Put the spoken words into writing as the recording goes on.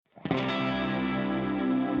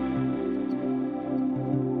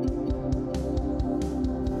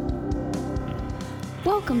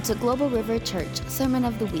Welcome to Global River Church Sermon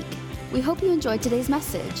of the Week. We hope you enjoyed today's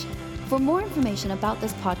message. For more information about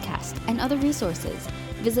this podcast and other resources,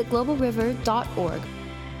 visit globalriver.org.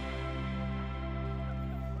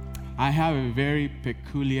 I have a very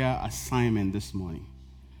peculiar assignment this morning,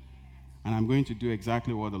 and I'm going to do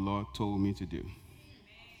exactly what the Lord told me to do.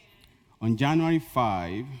 On January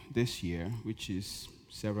 5 this year, which is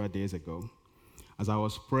several days ago, as I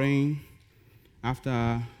was praying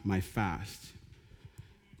after my fast,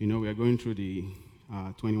 we are going through the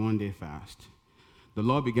 21-day fast, the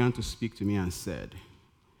Lord began to speak to me and said,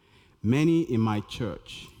 many in my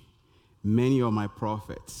church, many of my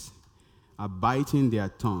prophets are biting their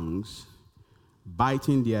tongues,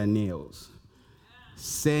 biting their nails,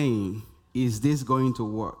 saying, is this going to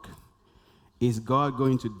work? Is God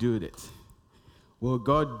going to do it? Will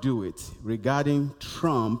God do it regarding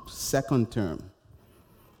Trump's second term?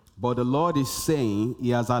 But the Lord is saying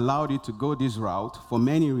he has allowed you to go this route for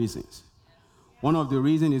many reasons. One of the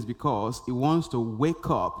reasons is because he wants to wake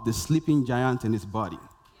up the sleeping giant in his body.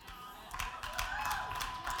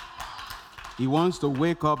 He wants to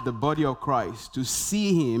wake up the body of Christ to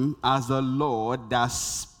see him as the Lord that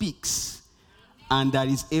speaks and that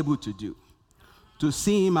is able to do. To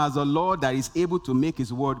see him as a Lord that is able to make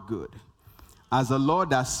his word good. As a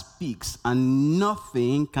Lord that speaks and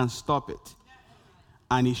nothing can stop it.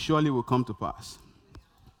 And it surely will come to pass.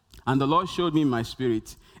 And the Lord showed me in my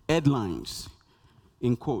spirit headlines,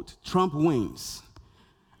 in quote, Trump wins,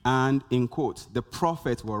 and in quote, the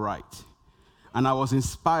prophets were right. And I was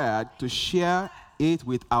inspired to share it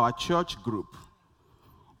with our church group.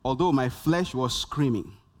 Although my flesh was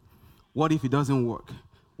screaming, what if it doesn't work?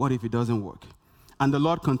 What if it doesn't work? And the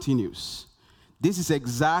Lord continues. This is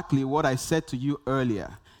exactly what I said to you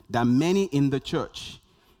earlier, that many in the church,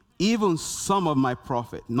 even some of my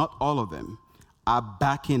prophets, not all of them, are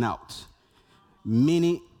backing out.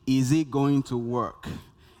 Meaning, is it going to work?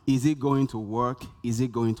 Is it going to work? Is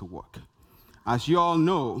it going to work? As you all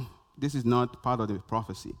know, this is not part of the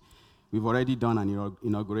prophecy. We've already done an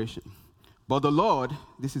inauguration. But the Lord,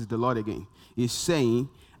 this is the Lord again, is saying,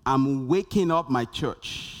 I'm waking up my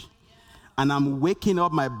church, and I'm waking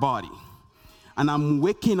up my body, and I'm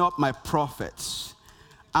waking up my prophets.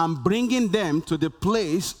 I'm bringing them to the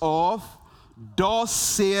place of, thus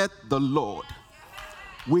saith the Lord,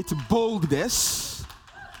 with boldness.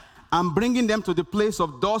 I'm bringing them to the place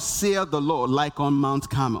of, thus saith the Lord, like on Mount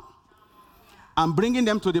Carmel. I'm bringing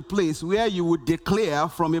them to the place where you would declare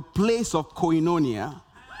from a place of koinonia,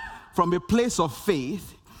 from a place of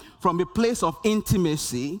faith, from a place of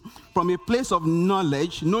intimacy, from a place of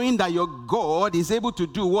knowledge, knowing that your God is able to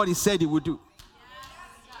do what he said he would do.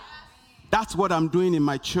 That's what I'm doing in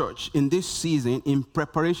my church in this season in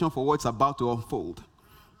preparation for what's about to unfold.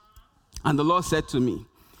 And the Lord said to me,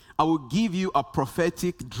 I will give you a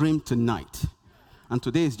prophetic dream tonight. And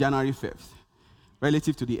today is January 5th,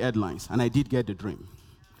 relative to the headlines. And I did get the dream.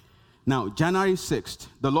 Now, January 6th,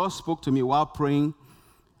 the Lord spoke to me while praying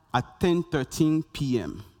at 10:13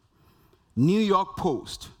 p.m. New York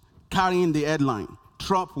Post, carrying the headline,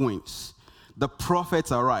 Trump wins. The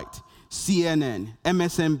prophets are right. CNN,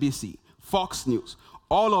 MSNBC, Fox News,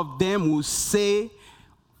 all of them will say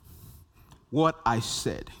what I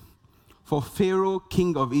said. For Pharaoh,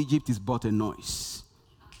 king of Egypt, is but a noise.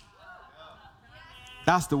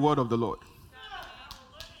 That's the word of the Lord.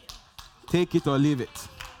 Take it or leave it.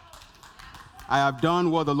 I have done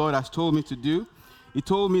what the Lord has told me to do. He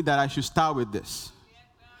told me that I should start with this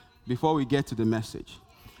before we get to the message.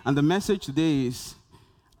 And the message today is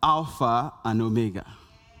Alpha and Omega.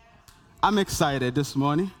 I'm excited this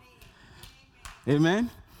morning. Amen.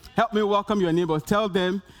 Help me welcome your neighbor. Tell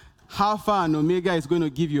them Alpha and Omega is going to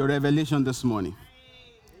give you a revelation this morning.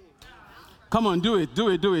 Come on, do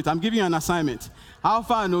it. I'm giving you an assignment.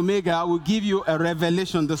 Alpha and Omega will give you a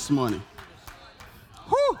revelation this morning.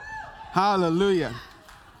 Whew. Hallelujah.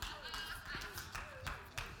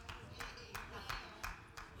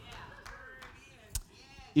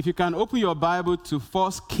 If you can open your Bible to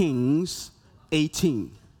 1 Kings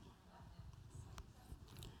 18.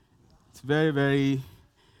 Very, very,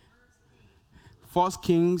 1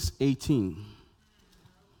 Kings 18.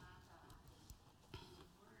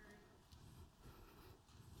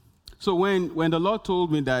 So when the Lord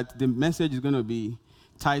told me that the message is going to be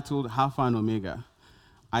titled Alpha and Omega,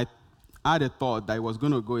 I had a thought that it was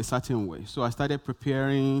going to go a certain way. So I started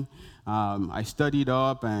preparing. I studied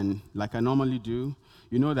up, and like I normally do,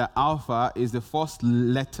 you know that Alpha is the first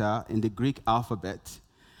letter in the Greek alphabet.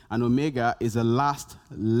 And Omega is the last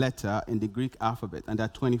letter in the Greek alphabet, and there are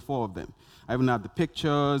 24 of them. I even have the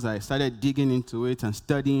pictures. I started digging into it and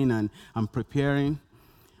studying and preparing.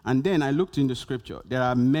 And then I looked in the scripture. There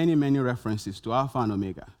are many, many references to Alpha and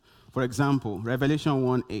Omega. For example, Revelation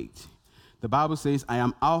 1:8. The Bible says, I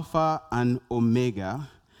am Alpha and Omega,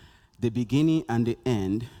 the beginning and the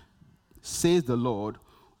end, says the Lord,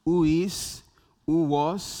 who is, who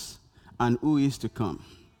was, and who is to come.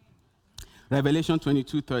 Revelation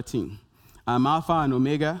 22:13. I am Alpha and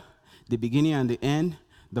Omega, the beginning and the end,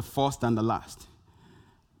 the first and the last.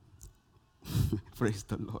 Praise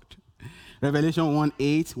the Lord. Revelation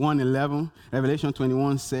 1:8, 1:11, Revelation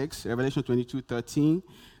 21:6, Revelation 22:13,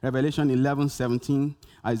 Revelation 11:17,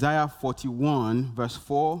 Isaiah 41, verse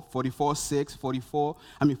 4, 44:6,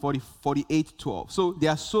 48:12. So there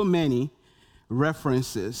are so many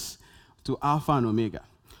references to Alpha and Omega.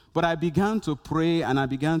 But I began to pray and I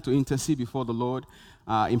began to intercede before the Lord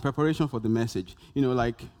in preparation for the message. You know,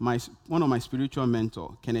 like one of my spiritual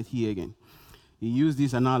mentors, Kenneth Hagin, he used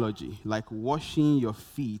this analogy, like washing your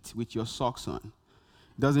feet with your socks on.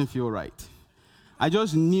 Doesn't feel right. I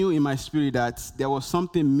just knew in my spirit that there was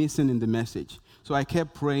something missing in the message. So I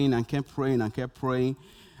kept praying and kept praying and kept praying.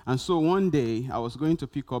 And so one day, I was going to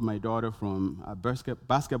pick up my daughter from a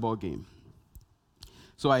basketball game.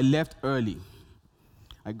 So I left early.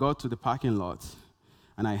 I got to the parking lot,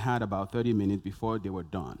 and I had about 30 minutes before they were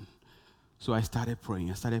done. So I started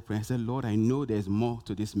praying. I said, Lord, I know there's more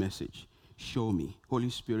to this message. Show me. Holy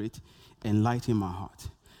Spirit, enlighten my heart.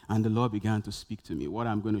 And the Lord began to speak to me, what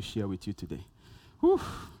I'm going to share with you today. Whew.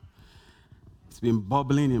 It's been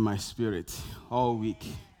bubbling in my spirit all week.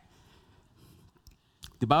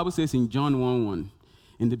 The Bible says in John 1:1,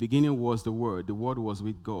 in the beginning was the Word was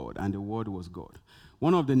with God, and the Word was God.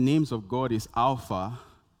 One of the names of God is Alpha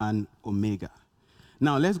and Omega.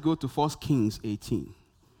 Now let's go to 1 Kings 18.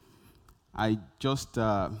 I just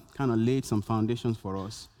kind of laid some foundations for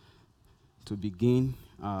us to begin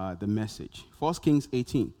the message. 1 Kings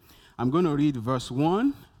 18. I'm going to read verse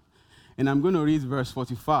 1, and I'm going to read verse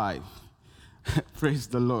 45. Praise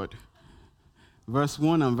the Lord. Verse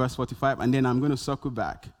 1 and verse 45, and then I'm going to circle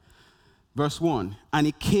back. Verse 1, and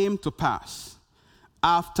it came to pass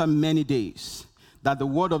after many days that the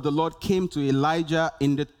word of the Lord came to Elijah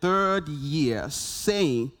in the 3rd year,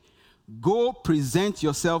 saying, go present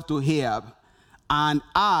yourself to Ahab, and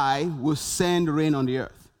I will send rain on the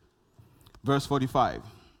earth. Verse 45.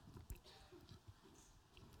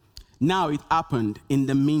 Now it happened in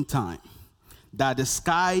the meantime that the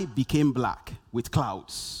sky became black with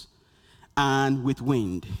clouds and with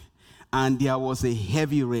wind, and there was a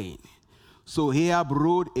heavy rain. So Ahab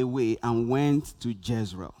rode away and went to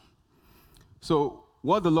Jezreel. So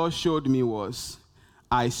what the Lord showed me was,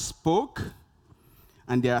 I spoke,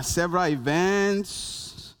 and there are several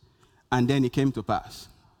events, and then it came to pass.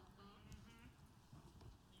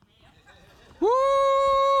 Woo!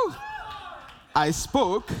 I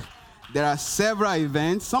spoke, there are several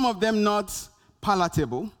events, some of them not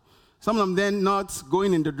palatable, some of them not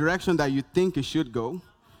going in the direction that you think it should go,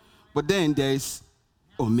 but then there is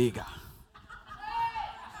Omega.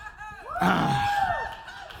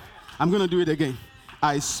 I'm going to do it again.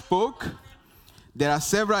 I spoke. There are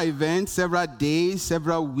several events, several days,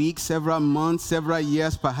 several weeks, several months, several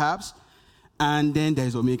years perhaps, and then there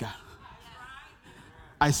is Omega.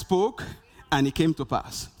 I spoke, and it came to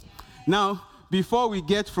pass. Now, before we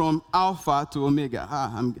get from Alpha to Omega,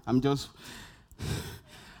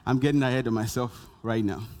 I'm getting ahead of myself right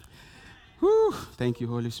now. Whew, thank you,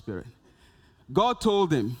 Holy Spirit. God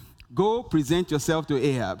told him, go present yourself to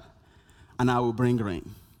Ahab, and I will bring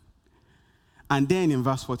rain. And then in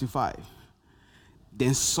verse 45,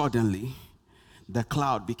 then suddenly the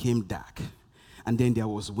cloud became dark, and then there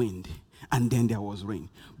was wind, and then there was rain.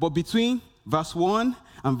 But between verse 1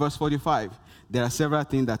 and verse 45, there are several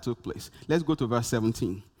things that took place. Let's go to verse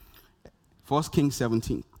 17. 1 Kings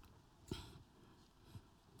 17.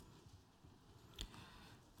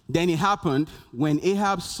 Then it happened when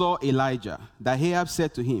Ahab saw Elijah, that Ahab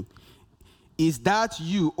said to him, is that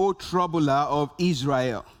you, O troubler of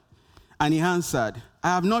Israel? And he answered, I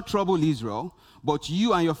have not troubled Israel, but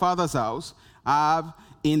you and your father's house have,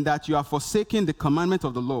 in that you have forsaken the commandment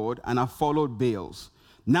of the Lord and have followed Baals.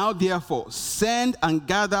 Now therefore, send and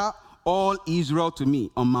gather all Israel to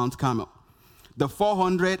me on Mount Carmel, the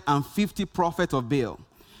 450 prophets of Baal,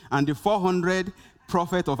 and the 400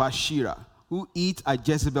 prophets of Asherah, who eat at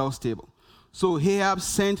Jezebel's table. So Ahab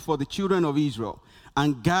sent for the children of Israel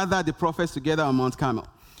and gathered the prophets together on Mount Carmel.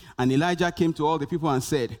 And Elijah came to all the people and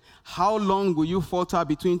said, how long will you falter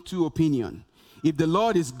between two opinions? If the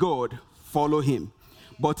Lord is God, follow him.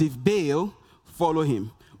 But if Baal, follow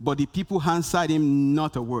him. But the people answered him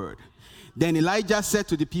not a word. Then Elijah said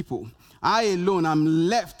to the people, I alone am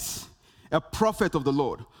left a prophet of the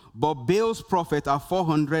Lord, but Baal's prophets are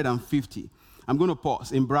 450. I'm going to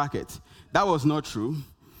pause in bracket. That was not true.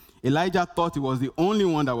 Elijah thought he was the only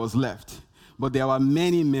one that was left. But there were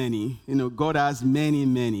many, many. God has many,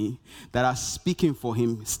 many that are speaking for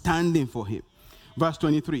him, standing for him. Verse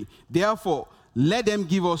 23. Therefore, let them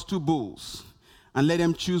give us 2 bulls, and let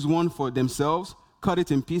them choose one for themselves, cut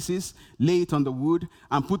it in pieces, lay it on the wood,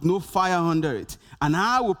 and put no fire under it. And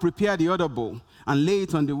I will prepare the other bull, and lay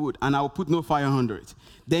it on the wood, and I will put no fire under it.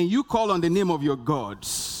 Then you call on the name of your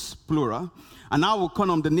gods, plural, and I will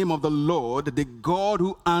call on the name of the Lord, the God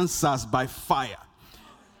who answers by fire.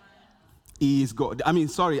 He is God.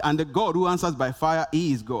 And the God who answers by fire,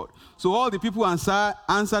 he is God. So all the people answered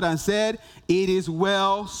and said, it is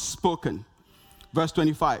well spoken. Verse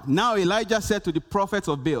 25. Now Elijah said to the prophets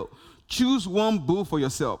of Baal, choose 1 bull for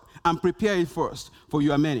yourself, and prepare it first, for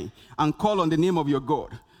you are many, and call on the name of your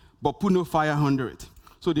God, but put no fire under it.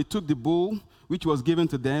 So they took the bull, which was given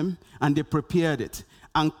to them, and they prepared it,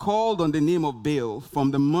 and called on the name of Baal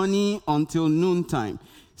from the morning until noontime,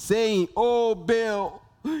 saying, O Baal,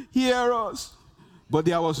 hear us. But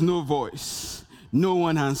there was no voice. No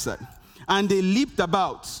one answered. And they leaped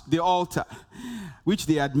about the altar which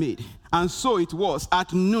they had made. And so it was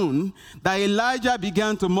at noon that Elijah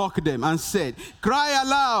began to mock them and said, cry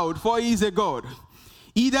aloud, for he is a God.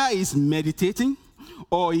 Either he's meditating,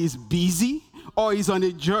 or he's busy, or he's on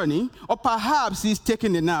a journey, or perhaps he's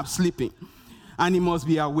taking a nap, sleeping, and he must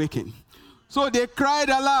be awakened. So they cried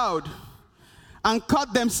aloud and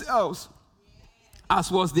cut themselves,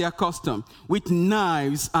 as was their custom, with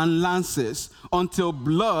knives and lances, until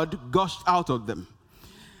blood gushed out of them.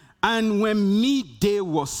 And when midday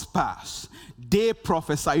was past, they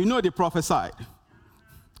prophesied. They prophesied.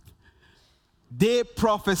 They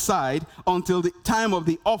prophesied until the time of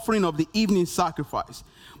the offering of the evening sacrifice.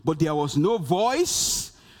 But there was no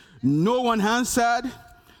voice, no one answered,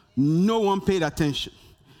 no one paid attention.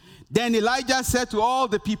 Then Elijah said to all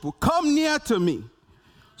the people, come near to me.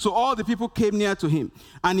 So all the people came near to him,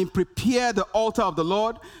 and he prepared the altar of the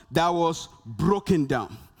Lord that was broken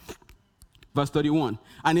down. Verse 31.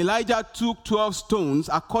 And Elijah took 12 stones,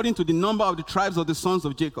 according to the number of the tribes of the sons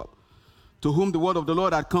of Jacob, to whom the word of the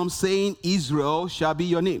Lord had come, saying, Israel shall be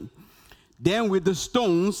your name. Then with the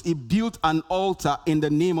stones he built an altar in the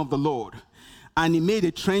name of the Lord. And he made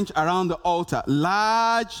a trench around the altar,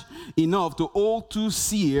 large enough to hold 2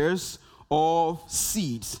 seahs of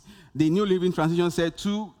seeds. The New Living Translation said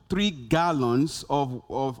 2-3 gallons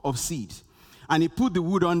of seeds. And he put the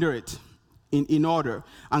wood under it in order,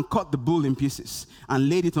 and cut the bull in pieces, and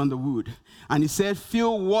laid it on the wood. And he said,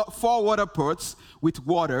 fill 4 water pots with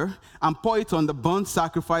water, and pour it on the burnt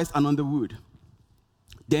sacrifice and on the wood.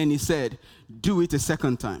 Then he said, do it a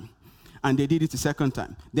second time. And they did it a second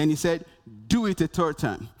time. Then he said, do it a third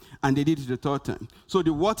time. And they did it a third time. So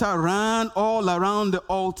the water ran all around the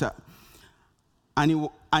altar. And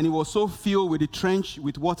it was so filled with the trench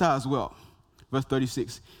with water as well. Verse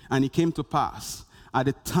 36. And it came to pass at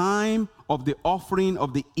the time of the offering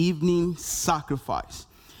of the evening sacrifice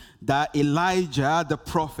that Elijah the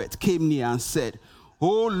prophet came near and said,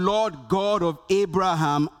 O Lord God of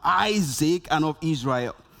Abraham, Isaac, and of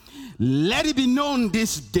Israel, let it be known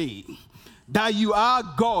this day that you are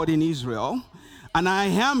God in Israel, and I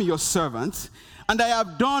am your servant, and I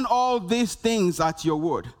have done all these things at your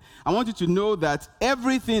word. I want you to know that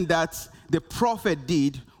everything that the prophet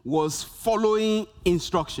did was following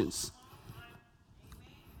instructions.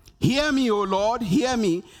 Hear me, O Lord, hear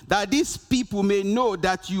me, that these people may know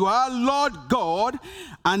that you are Lord God,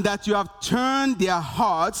 and that you have turned their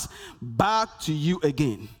hearts back to you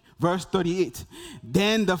again. Verse 38.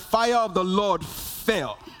 Then the fire of the Lord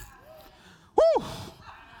fell. Woo!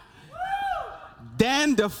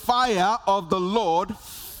 Then the fire of the Lord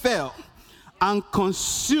fell and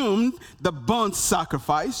consumed the burnt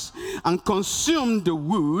sacrifice, and consumed the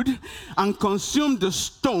wood, and consumed the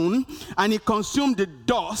stone, and it consumed the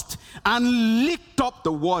dust, and licked up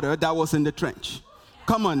the water that was in the trench.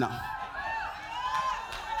 Come on now.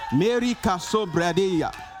 Mary Caso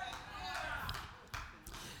Bradeya.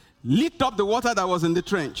 Licked up the water that was in the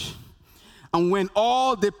trench. And when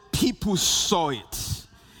all the people saw it,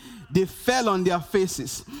 they fell on their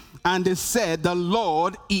faces. And they said, the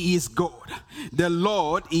Lord, He is God. The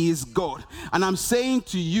Lord is God. And I'm saying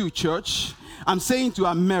to you, church, I'm saying to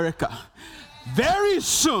America, very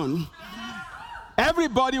soon,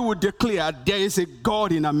 everybody will declare there is a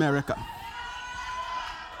God in America.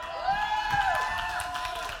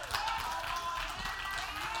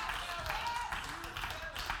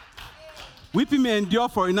 Weeping may endure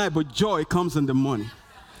for a night, but joy comes in the morning.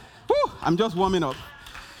 Woo, I'm just warming up.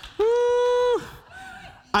 Woo.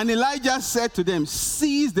 And Elijah said to them,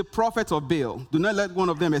 seize the prophets of Baal. Do not let one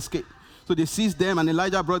of them escape. So they seized them, and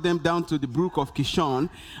Elijah brought them down to the brook of Kishon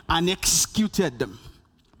and executed them.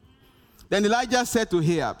 Then Elijah said to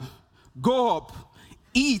Ahab, go up,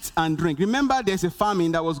 eat and drink. Remember, there's a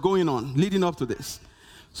famine that was going on leading up to this.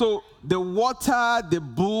 So the water, the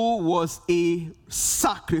bull was a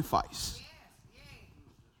sacrifice.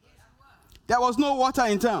 There was no water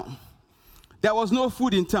in town. There was no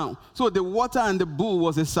food in town. So the water and the bull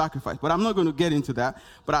was a sacrifice. But I'm not going to get into that.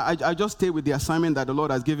 But I just stay with the assignment that the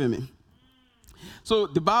Lord has given me. So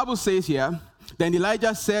the Bible says here, then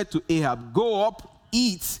Elijah said to Ahab, go up,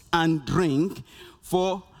 eat and drink,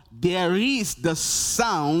 for there is the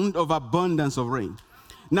sound of abundance of rain.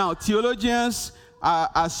 Now, theologians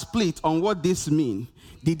are split on what this means.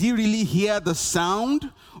 Did he really hear the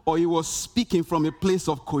sound, or he was speaking from a place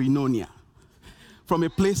of koinonia, from a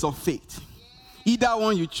place of faith? Either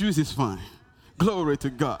one you choose is fine. Glory to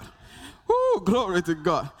God. Woo, glory to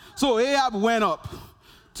God. So Ahab went up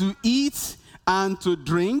to eat and to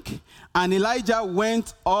drink, and Elijah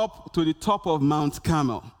went up to the top of Mount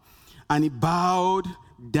Carmel, and he bowed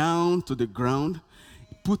down to the ground,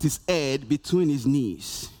 put his head between his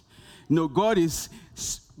knees. No, God is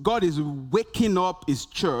waking up his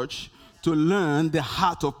church to learn the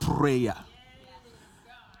heart of prayer,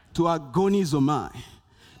 to agonizomai,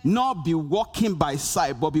 not be walking by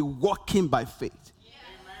sight, but be walking by faith.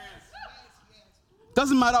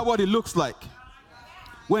 Doesn't matter what it looks like.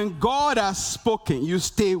 When God has spoken, you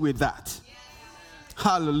stay with that.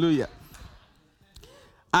 Hallelujah.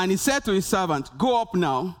 And he said to his servant, go up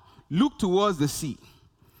now, look towards the sea.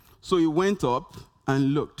 So he went up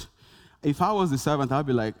and looked. If I was the servant, I'd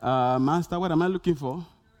be like, Master, what am I looking for?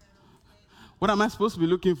 What am I supposed to be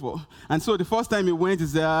looking for? And so the first time he went, he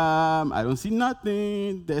said, I don't see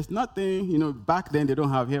nothing. There's nothing. You know, back then they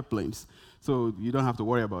don't have airplanes, so you don't have to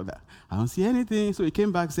worry about that. I don't see anything. So he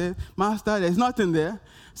came back and said, Master, there's nothing there.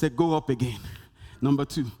 I said, go up again. Number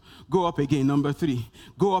 2. Go up again. Number 3.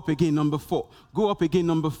 Go up again. Number 4. Go up again.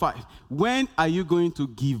 Number 5. When are you going to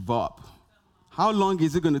give up? How long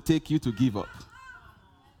is it going to take you to give up?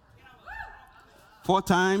 4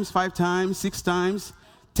 times, 5 times, 6 times,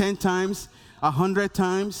 10 times, 100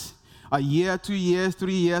 times, a year, 2 years,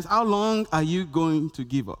 3 years. How long are you going to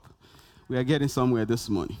give up? We are getting somewhere this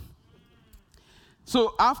morning.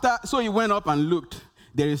 So he went up and looked.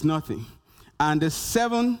 There is nothing. And the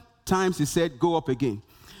 7 times he said, go up again.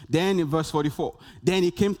 Then in verse 44, then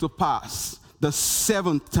it came to pass the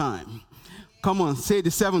 7th time. Come on, say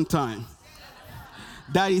the 7th time.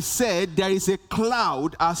 That he said, there is a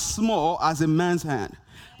cloud as small as a man's hand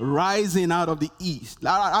rising out of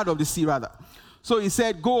the sea rather. So he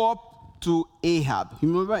said, go up to Ahab.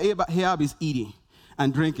 Remember, Ahab is eating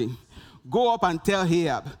and drinking. Go up and tell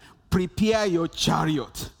Ahab, prepare your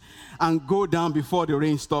chariot and go down before the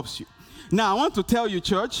rain stops you. Now, I want to tell you,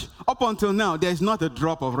 church, up until now, there's not a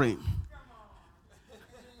drop of rain.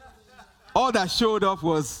 All that showed up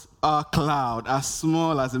was a cloud as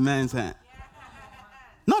small as a man's hand.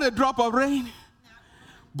 Not a drop of rain.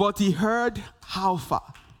 But he heard how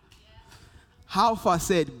far. How far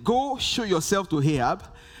said, go show yourself to Ahab,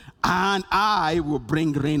 and I will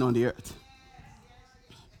bring rain on the earth.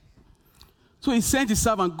 So he sent his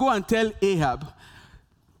servant, go and tell Ahab,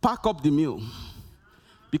 pack up the meal.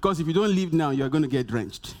 Because if you don't leave now, you're going to get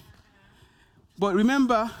drenched. But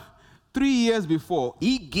remember, 3 years before,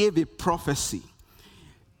 he gave a prophecy.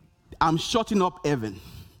 I'm shutting up heaven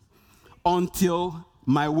until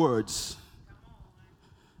my words.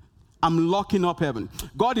 I'm locking up heaven.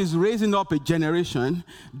 God is raising up a generation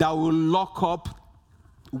that will lock up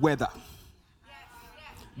weather,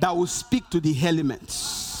 that will speak to the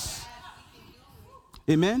elements.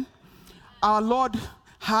 Amen? Our Lord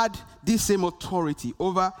had this same authority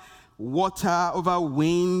over water, over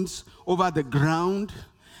winds, over the ground.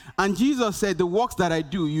 And Jesus said, the works that I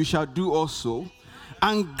do, you shall do also.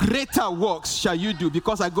 And greater works shall you do,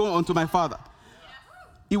 because I go unto my Father.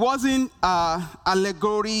 It wasn't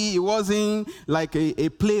allegory. It wasn't like a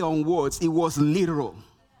play on words. It was literal.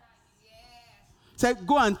 Said,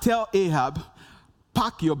 go and tell Ahab,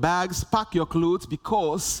 pack your bags, pack your clothes,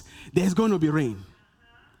 because there's going to be rain.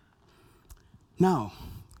 Now,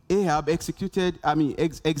 Ahab exhibited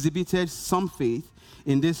some faith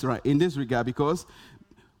in this regard, because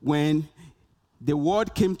when the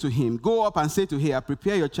word came to him, go up and say to Ahab,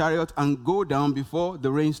 prepare your chariot and go down before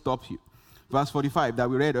the rain stops you. Verse 45 that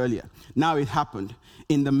we read earlier. Now it happened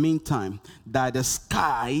in the meantime that the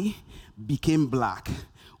sky became black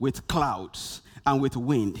with clouds and with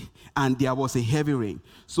wind, and there was a heavy rain.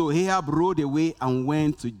 So Ahab rode away and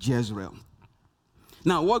went to Jezreel.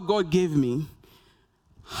 Now what God gave me,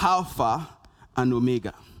 Alpha and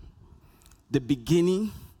Omega, the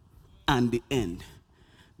beginning and the end,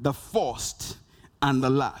 the first and the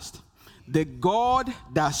last, the God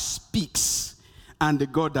that speaks and the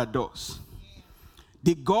God that does,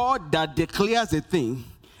 the God that declares a thing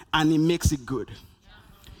and he makes it good.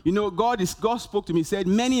 You know, God spoke to me, said,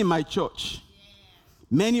 many in my church,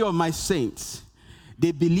 many of my saints,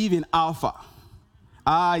 they believe in Alpha.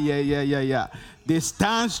 They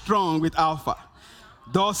stand strong with Alpha.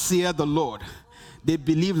 Thus saith the Lord. They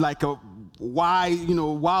believe like a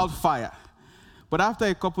wildfire. But after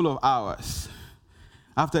a couple of hours,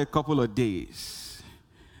 after a couple of days,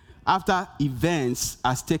 after events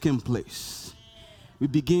has taken place, we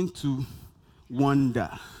begin to wonder.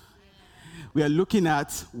 We are looking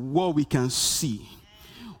at what we can see.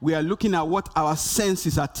 We are looking at what our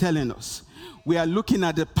senses are telling us. We are looking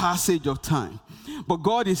at the passage of time. But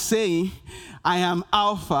God is saying, I am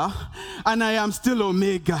Alpha and I am still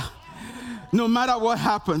Omega. No matter what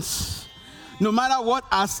happens, no matter what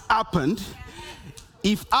has happened,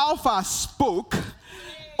 if Alpha spoke,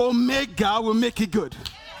 Omega will make it good.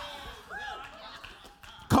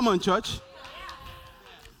 Come on, church.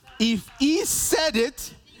 If he said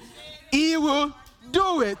it, he will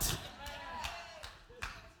do it.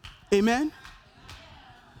 Amen.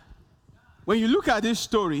 When you look at this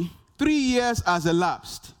story, 3 years has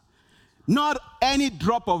elapsed. Not any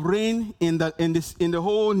drop of rain in the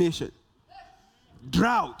whole nation.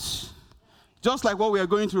 Drought. Just like what we are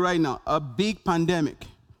going through right now. A big pandemic.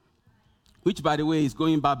 Which, by the way, is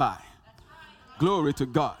going bye-bye. Glory to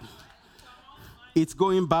God. It's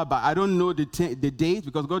going bye-bye. I don't know the date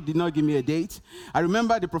because God did not give me a date. I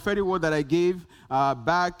remember the prophetic word that I gave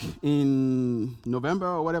back in November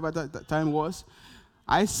or whatever that time was.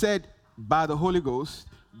 I said, by the Holy Ghost,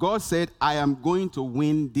 God said, I am going to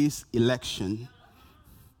win this election.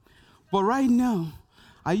 But right now,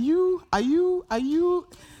 are you in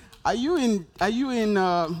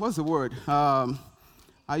what's the word?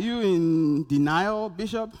 Are you in denial,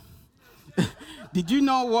 Bishop? Did you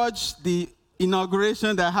not watch the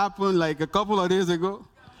inauguration that happened like a couple of days ago?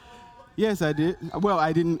 Yes, I did. Well,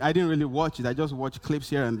 I didn't really watch it. I just watched clips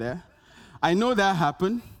here and there. I know that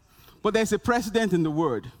happened, but there's a precedent in the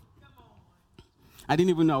word. I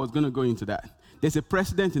didn't even know I was going to go into that. There's a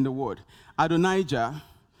precedent in the word. Adonijah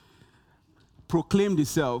proclaimed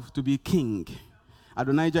himself to be king.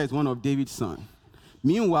 Adonijah is one of David's sons.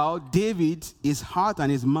 Meanwhile, David, his heart and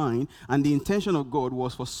his mind, and the intention of God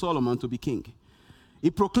was for Solomon to be king. He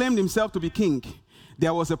proclaimed himself to be king.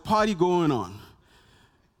 There was a party going on.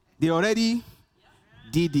 They already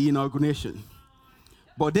did the inauguration.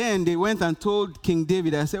 But then they went and told King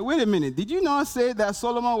David, I said, wait a minute, did you not say that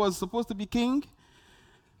Solomon was supposed to be king?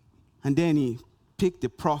 And then he picked the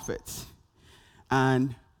prophets,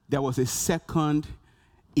 and there was a second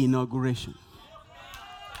inauguration.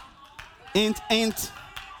 Ain't.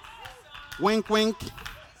 Wink, wink.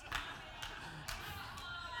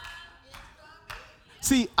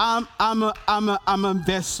 See, I'm a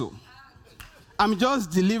vessel. I'm just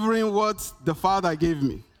delivering what the Father gave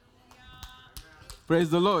me. Praise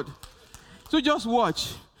the Lord. So just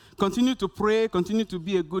watch. Continue to pray, continue to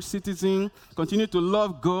be a good citizen, continue to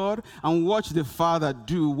love God, and watch the Father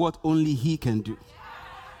do what only He can do.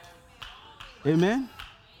 Amen?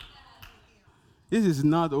 This is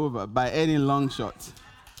not over by any long shot.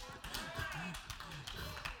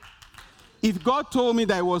 If God told me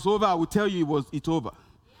that it was over, I would tell you it's over.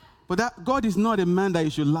 But that God is not a man that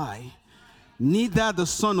he should lie. Neither the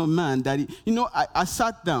Son of Man that he... I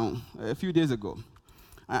sat down a few days ago.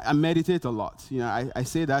 I meditate a lot. I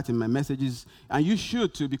say that in my messages, and you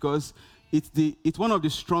should too, because it's one of the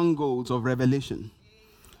strongholds of revelation.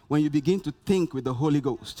 When you begin to think with the Holy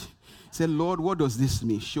Ghost, say, Lord, what does this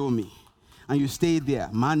mean? Show me. And you stay there.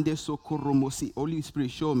 Mande sokoromosi, Holy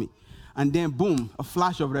Spirit, show me. And then, boom, a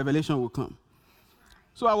flash of revelation will come.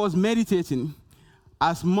 So I was meditating.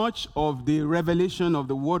 As much of the revelation of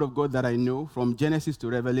the Word of God that I know, from Genesis to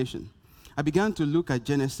Revelation, I began to look at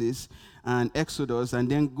Genesis and Exodus and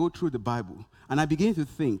then go through the Bible. And I began to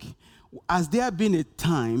think, has there been a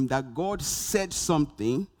time that God said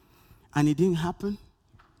something and it didn't happen?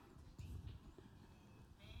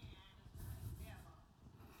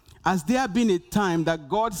 Has there been a time that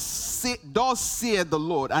God does say the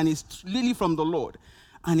Lord and it's really from the Lord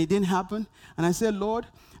and it didn't happen? And I said, Lord,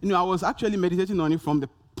 I was actually meditating on it from the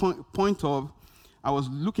point of, I was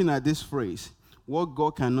looking at this phrase, what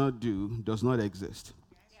God cannot do does not exist.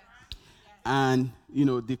 And,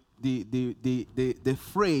 the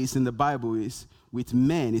phrase in the Bible is, with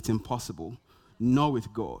men it's impossible, not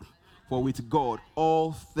with God. For with God,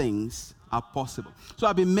 all things are possible. So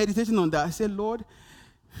I've been meditating on that. I said, Lord,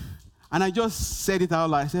 And I just said it out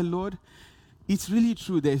loud. I said, Lord, it's really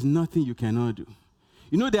true. There's nothing you cannot do.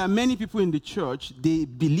 You know, there are many people in the church, they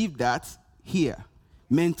believe that here,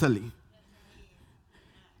 mentally.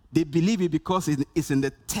 They believe it because it's in the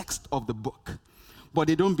text of the book. But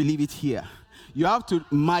they don't believe it here. You have to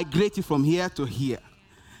migrate it from here to here.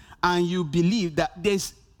 And you believe that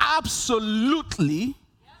there's absolutely,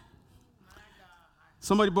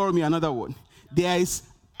 somebody borrow me another one. There is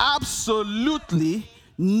absolutely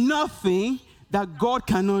nothing that God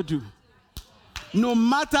cannot do. No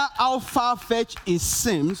matter how far-fetched it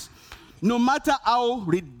seems, no matter how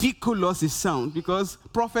ridiculous it sounds, because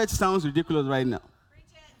prophet sounds ridiculous right now.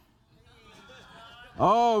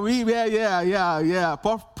 Oh, yeah.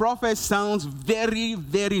 Prophet sounds very,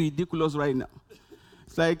 very ridiculous right now.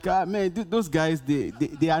 It's like, man, those guys,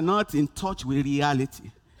 they are not in touch with reality.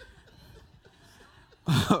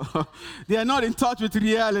 They are not in touch with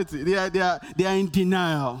reality. They are in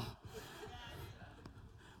denial.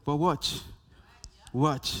 But watch.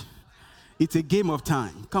 It's a game of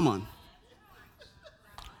time. Come on.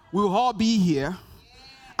 We'll all be here,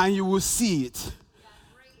 and you will see it.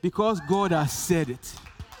 Because God has said it.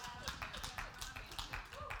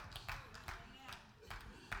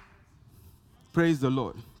 Praise the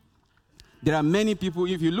Lord. There are many people,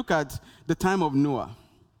 if you look at the time of Noah.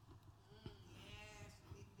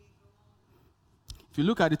 If you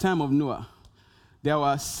look at the time of Noah, there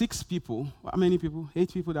were 6 people. How many people?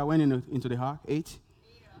 8 people that went into the ark. 8?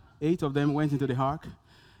 8 of them went into the ark.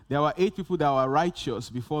 There were 8 people that were righteous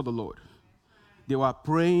before the Lord. They were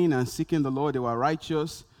praying and seeking the Lord. They were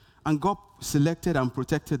righteous. And God selected and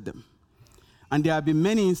protected them. And there have been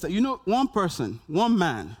many instances. You know, one person, one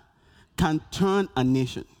man, can turn a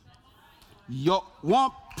nation.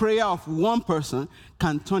 One prayer of one person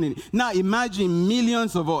can turn it. Now imagine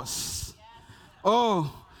millions of us.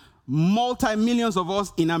 Oh, multi-millions of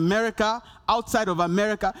us in America, outside of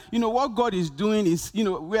America. You know, what God is doing is, you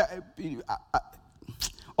know, we're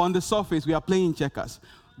on the surface, we are playing checkers.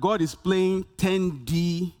 God is playing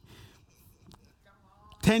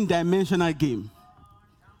 10-dimensional game.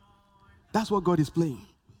 That's what God is playing.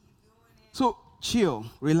 So chill,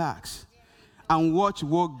 relax, and watch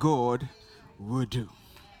what God will do.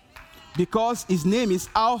 Because his name is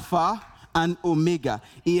Alpha and Omega.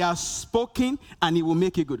 He has spoken and he will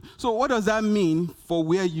make it good. So what does that mean for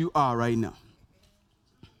where you are right now?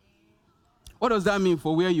 What does that mean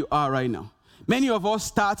for where you are right now? Many of us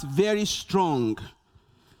start very strong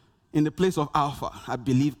in the place of Alpha. I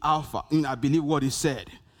believe Alpha. I believe what he said.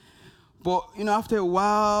 But, after a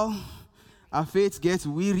while, our faith gets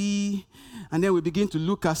weary, and then we begin to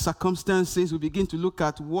look at circumstances. We begin to look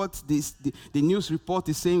at what the news report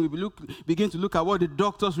is saying. We begin to look at what the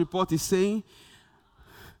doctor's report is saying.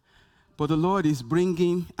 But the Lord is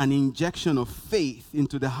bringing an injection of faith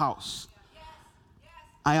into the house.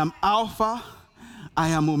 I am Alpha. I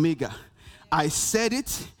am Omega. I said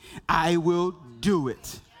it. I will do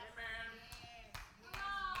it.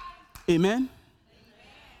 Amen?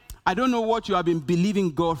 I don't know what you have been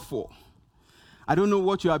believing God for. I don't know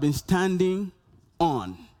what you have been standing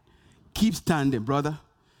on. Keep standing, brother.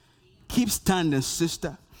 Keep standing,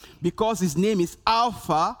 sister. Because his name is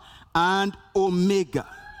Alpha and Omega.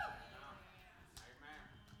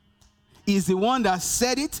 He's the one that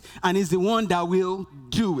said it, and he's the one that will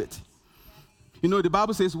do it. The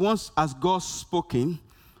Bible says, once has God spoken,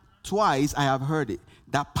 twice I have heard it.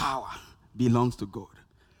 That power belongs to God.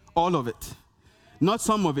 All of it. Not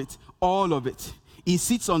some of it, all of it. He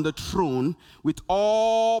sits on the throne with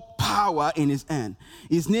all power in his hand.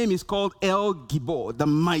 His name is called El Gibor, the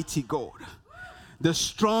mighty God, the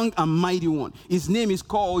strong and mighty one. His name is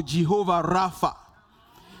called Jehovah Rapha.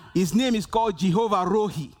 His name is called Jehovah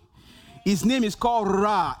Rohi. His name is called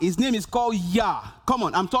Ra. His name is called Yah. Come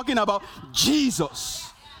on, I'm talking about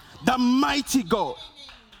Jesus, the mighty God.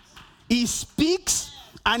 He speaks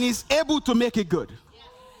and is able to make it good.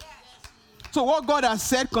 So what God has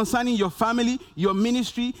said concerning your family, your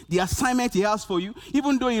ministry, the assignment he has for you,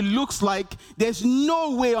 even though it looks like there's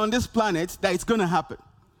no way on this planet that it's going to happen.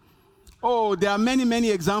 Oh, there are many,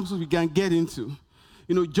 many examples we can get into.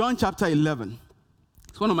 John chapter 11.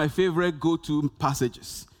 It's one of my favorite go-to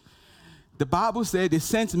passages. The Bible said they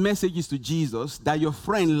sent messages to Jesus that your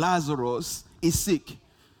friend Lazarus is sick.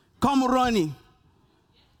 Come running.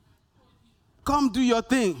 Come do your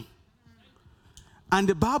thing. And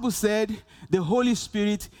the Bible said the Holy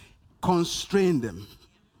Spirit constrained them.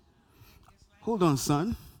 Hold on,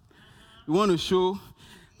 son. We want to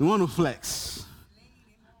flex.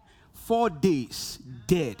 4 days,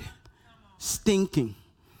 dead, stinking.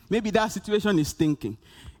 Maybe that situation is stinking.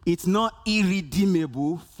 It's not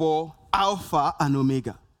irredeemable for Alpha and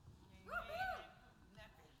Omega.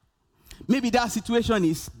 Maybe that situation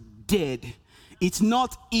is dead. It's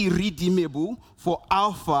not irredeemable for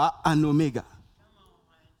Alpha and Omega.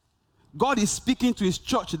 God is speaking to his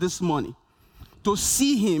church this morning to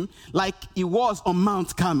see him like he was on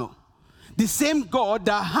Mount Carmel. The same God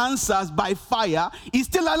that answers by fire is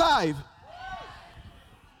still alive.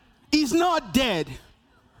 He's not dead.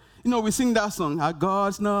 You know, we sing that song, "Our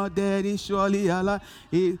God's not dead, he's surely alive."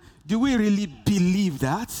 Do we really believe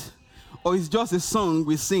that? Or it's just a song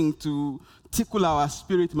we sing to tickle our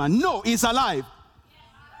spirit man? No, he's alive.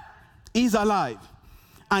 He's alive.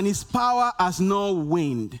 And his power has not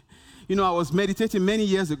waned. You know, I was meditating many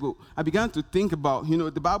years ago. I began to think about,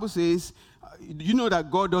 the Bible says, that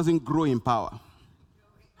God doesn't grow in power.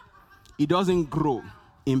 He doesn't grow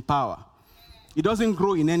in power. He doesn't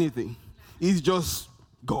grow in anything. He's just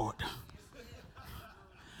God.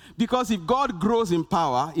 Because if God grows in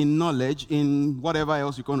power, in knowledge, in whatever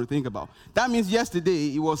else you're going to think about, that means yesterday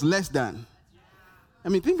he was less than. I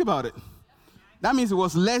mean, think about it. That means it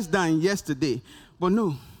was less than yesterday. But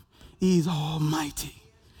no, he is almighty.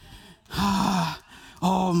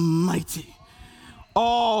 Almighty.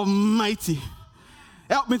 Almighty.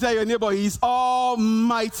 Help me tell your neighbor, he is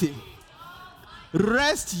almighty.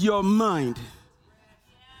 Rest your mind.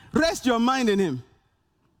 Rest your mind in him.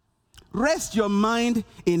 Rest your mind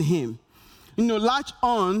in him. Latch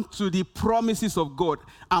on to the promises of God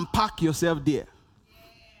and park yourself there.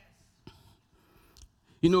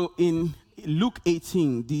 In Luke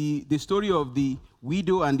 18, the story of the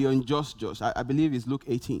widow and the unjust judge, I believe it's Luke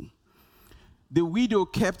 18. The widow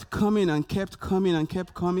kept coming and kept coming and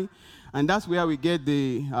kept coming. And that's where we get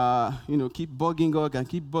the, keep bugging God, can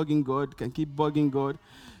keep bugging God, can keep bugging God.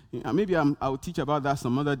 Maybe I'll teach about that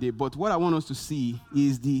some other day. But what I want us to see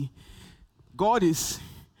is God is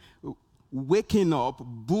waking up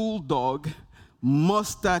bulldog,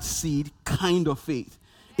 mustard seed kind of faith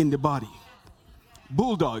in the body.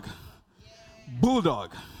 Bulldog.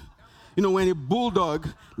 Bulldog. When a bulldog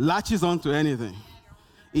latches onto anything,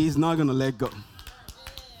 he's not going to let go.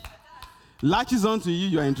 Latches onto you,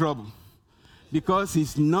 you're in trouble. Because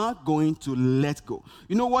he's not going to let go.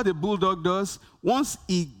 You know what a bulldog does? Once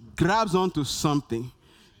he grabs onto something,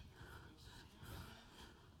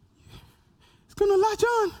 it's going to latch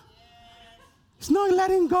on. It's not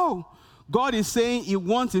letting go. God is saying he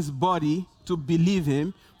wants his body to believe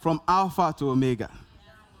him from Alpha to Omega.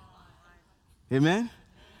 Amen?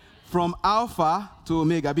 From Alpha to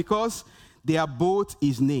Omega, because they are both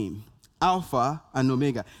his name. Alpha and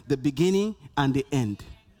Omega, the beginning and the end.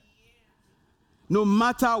 No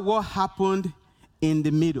matter what happened in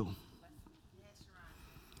the middle,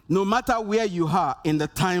 no matter where you are in the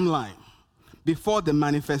timeline before the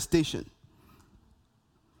manifestation,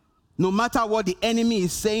 no matter what the enemy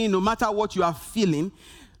is saying, no matter what you are feeling,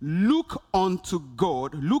 look unto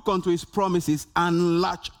God, look unto his promises and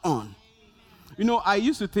latch on. I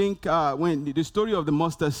used to think when the story of the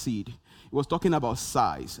mustard seed, it was talking about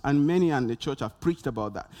size, and many in the church have preached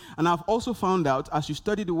about that. And I've also found out, as you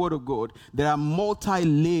study the Word of God, there are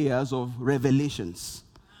multi-layers of revelations.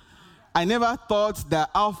 I never thought that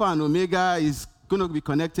Alpha and Omega is going to be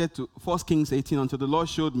connected to 1 Kings 18 until the Lord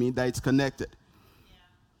showed me that it's connected.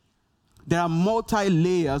 There are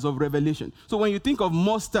multi-layers of revelation. So when you think of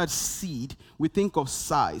mustard seed, we think of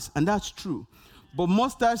size, and that's true. But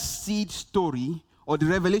mustard seed story, or the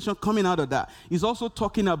revelation coming out of that, is also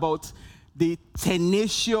talking about the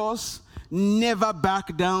tenacious, never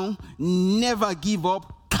back down, never give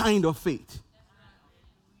up kind of faith.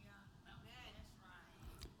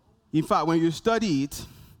 In fact, when you study it,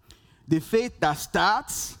 the faith that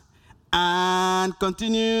starts and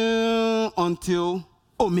continues until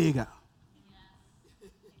Omega.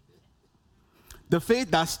 The faith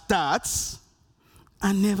that starts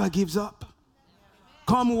and never gives up.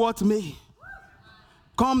 Come what may.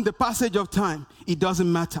 Come the passage of time, it doesn't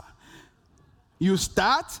matter. You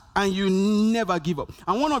start and you never give up.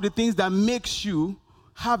 And one of the things that makes you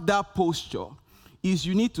have that posture is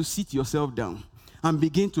you need to sit yourself down and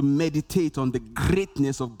begin to meditate on the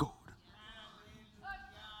greatness of God.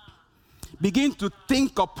 Begin to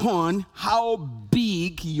think upon how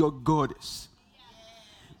big your God is.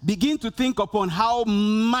 Begin to think upon how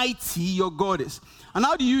mighty your God is. And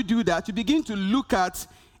how do you do that? You begin to look at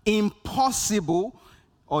impossible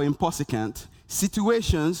or impossible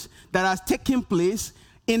situations that has taken place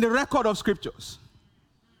in the record of scriptures.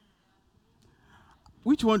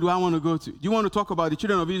 Which one do I want to go to? Do you want to talk about the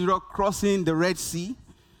children of Israel crossing the Red Sea?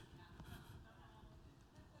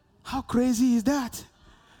 How crazy is that?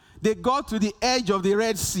 They got to the edge of the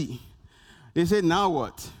Red Sea. They said, now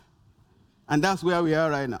what? And that's where we are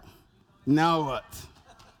right now. Now what?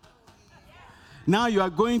 Now you are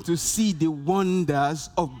going to see the wonders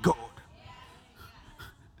of God.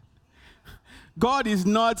 God is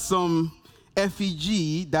not some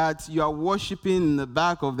effigy that you are worshiping in the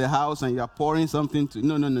back of the house and you are pouring something to.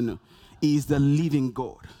 No. He is the living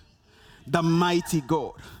God, the mighty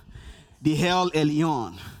God, the El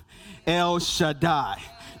Elyon, El Shaddai.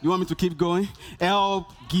 You want me to keep going? El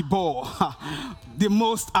Gibor, the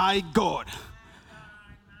Most High God,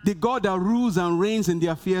 the God that rules and reigns in the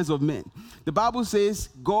affairs of men. The Bible says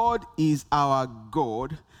God is our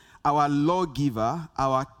God, our lawgiver,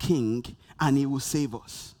 our king, and he will save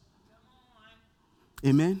us.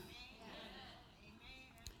 Amen?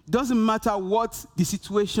 Doesn't matter what the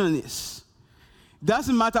situation is.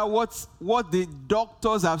 Doesn't matter what the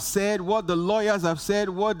doctors have said, what the lawyers have said,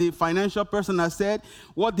 what the financial person has said,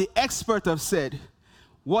 what the expert have said.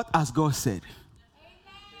 What has God said?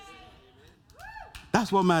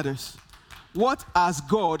 That's what matters. What has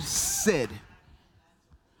God said?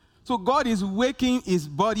 So God is waking his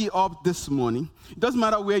body up this morning. It doesn't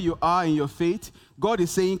matter where you are in your faith. God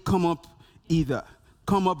is saying, come up either.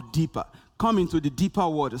 Come up deeper. Come into the deeper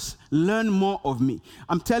waters. Learn more of me.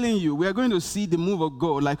 I'm telling you, we are going to see the move of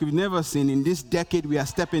God like we've never seen in this decade we are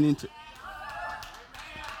stepping into.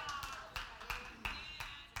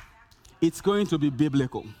 It's going to be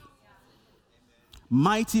biblical.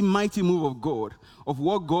 Mighty, mighty move of God, of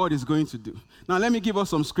what God is going to do. Now, let me give us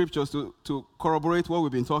some scriptures to corroborate what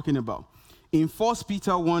we've been talking about. In 1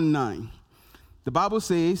 Peter 1:9, the Bible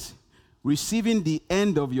says, receiving the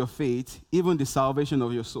end of your faith, even the salvation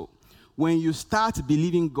of your soul. When you start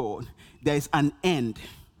believing God, there is an end.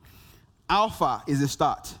 Alpha is the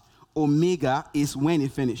start. Omega is when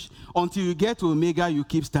it finishes. Until you get to Omega, you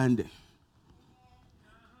keep standing.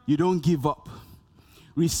 You don't give up.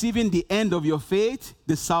 Receiving the end of your faith,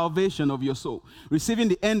 the salvation of your soul. Receiving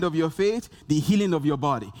the end of your faith, the healing of your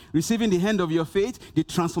body. Receiving the end of your faith, the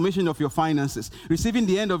transformation of your finances. Receiving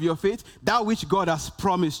the end of your faith, that which God has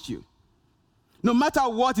promised you. No matter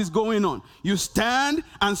what is going on, you stand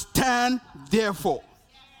and stand therefore.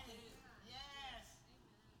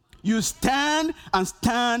 You stand and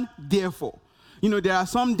stand therefore. You know, there are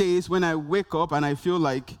some days when I wake up and I feel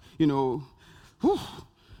like,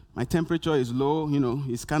 my temperature is low,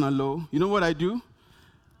 it's kind of low. You know what I do?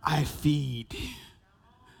 I feed.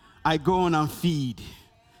 I go on and feed.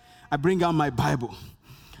 I bring out my Bible.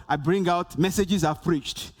 I bring out messages I've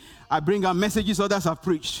preached. I bring out messages others have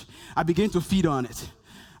preached. I begin to feed on it.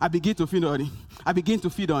 I begin to feed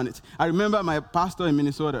on it. I remember my pastor in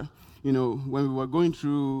Minnesota, when we were going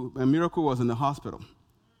through, a Miracle was in the hospital.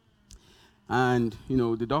 And,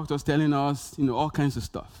 the doctor's telling us, all kinds of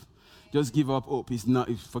stuff. Just give up hope.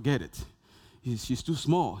 Forget it. She's too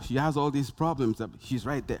small. She has all these problems. She's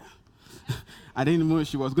right there. I didn't know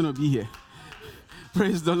she was going to be here.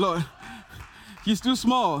 Praise the Lord. She's too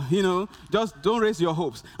small, Just don't raise your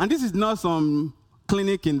hopes. And this is not some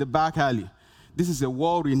clinic in the back alley. This is a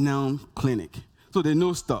world-renowned clinic. So they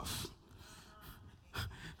know stuff.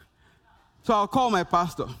 So I'll call my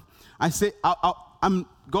pastor. I say, I'm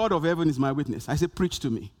God of heaven is my witness. I say, preach to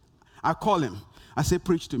me. I call him. I say,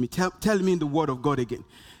 preach to me. Tell me the word of God again.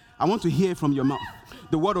 I want to hear it from your mouth.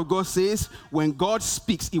 The word of God says, when God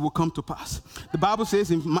speaks, it will come to pass. The Bible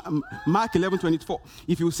says in Mark 11:24,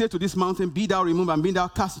 if you say to this mountain, be thou removed and be thou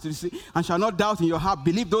cast into the sea, and shall not doubt in your heart,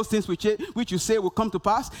 believe those things which you say will come to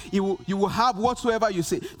pass, you will have whatsoever you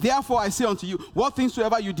say. Therefore I say unto you, what things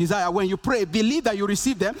soever you desire, when you pray, believe that you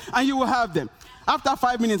receive them, and you will have them. After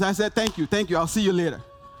 5 minutes, I said, thank you, I'll see you later.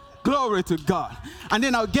 Glory to God. And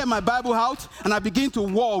then I'll get my Bible out, and I begin to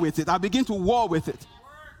war with it.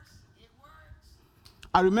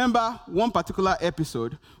 I remember one particular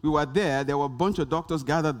episode. We were there were a bunch of doctors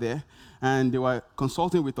gathered there, and they were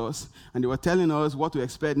consulting with us, and they were telling us what to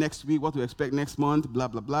expect next week, what to expect next month, blah,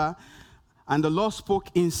 blah, blah. And the Lord spoke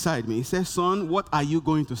inside me. He said, son, what are you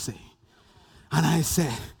going to say? And I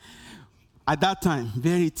said, at that time,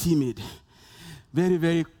 very timid, very,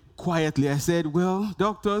 very quietly, I said, well,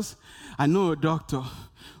 doctors, I know a doctor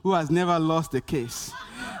who has never lost a case.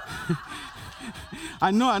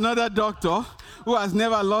 I know another doctor who has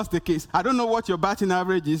never lost a case. I don't know what your batting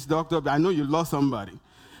average is, doctor, but I know you lost somebody.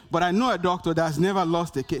 But I know a doctor that has never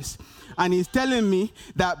lost a case. And he's telling me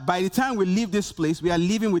that by the time we leave this place, we are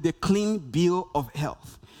leaving with a clean bill of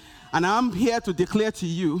health. And I'm here to declare to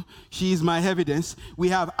you, she is my evidence, we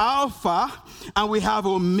have Alpha and we have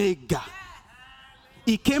Omega.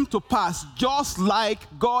 It came to pass just like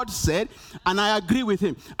God said, and I agree with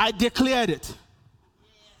him. I declared it.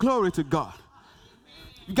 Glory to God.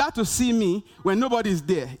 You got to see me when nobody's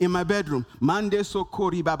there in my bedroom. Mande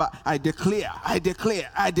sokori baba. I declare.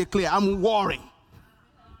 I'm warring.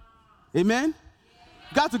 Amen?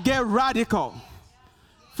 Got to get radical.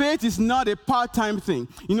 Faith is not a part-time thing.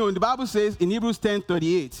 You know, the Bible says in Hebrews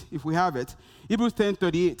 10:38, if we have it, Hebrews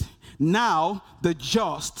 10:38, now the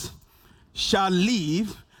just shall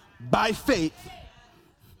live by faith.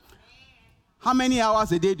 How many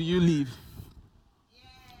hours a day do you live?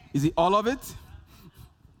 Is it all of it?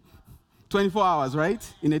 24 hours,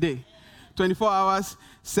 right? In a day. 24 hours,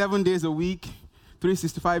 7 days a week,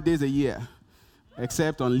 365 days a year,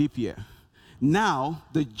 except on leap year. Now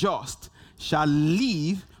the just shall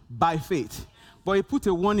live by faith. But he put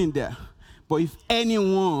a warning there. But if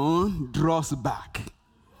anyone draws back,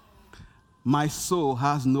 my soul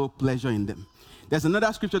has no pleasure in them. There's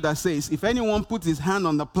another scripture that says, if anyone puts his hand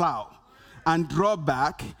on the plow and draw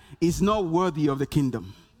back, is not worthy of the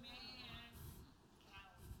kingdom.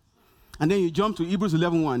 And then you jump to Hebrews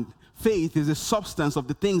 11:1. Faith is the substance of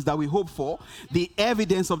the things that we hope for, the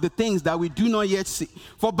evidence of the things that we do not yet see.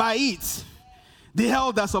 For by it, the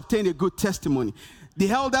elders obtained a good testimony. The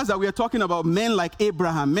elders that we are talking about, men like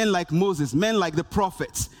Abraham, men like Moses, men like the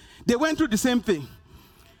prophets, they went through the same thing.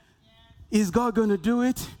 Is God going to do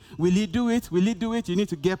it? Will he do it? Will he do it? You need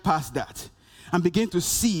to get past that and begin to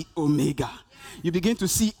see Omega. You begin to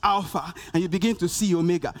see Alpha, and you begin to see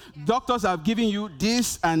Omega. Doctors have given you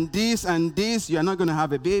this and this and this. You're not going to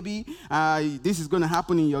have a baby. This is going to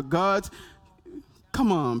happen in your gut.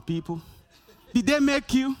 Come on, people. Did they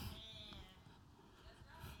make you?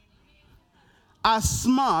 As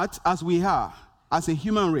smart as we are, as a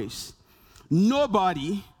human race,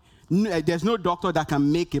 there's no doctor that can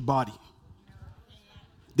make a body.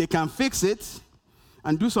 They can fix it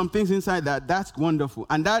and do some things inside that. That's wonderful.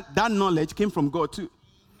 And that knowledge came from God too.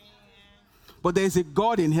 But there is a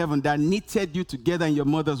God in heaven that knitted you together in your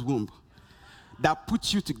mother's womb, that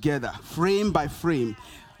put you together, frame by frame,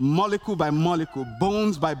 molecule by molecule,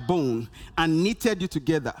 bones by bone, and knitted you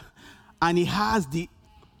together. And he has the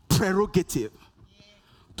prerogative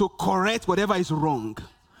to correct whatever is wrong.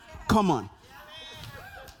 Come on.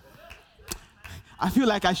 I feel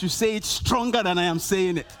like I should say it stronger than I am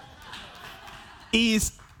saying it. He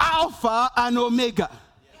is Alpha and Omega.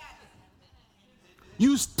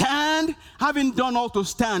 You stand, having done all to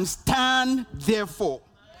stand, stand therefore.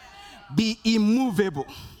 Be immovable,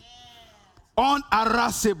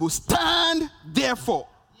 unharassable. Stand therefore.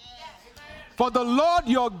 For the Lord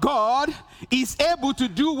your God is able to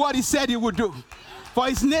do what he said he would do. For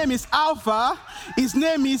his name is Alpha, his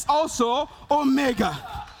name is also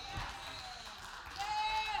Omega.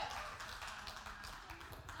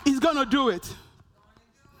 He's going to do it.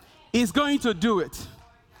 He's going to do it.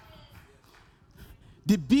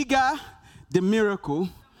 The bigger the miracle,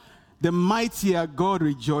 the mightier God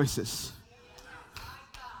rejoices.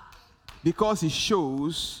 Because it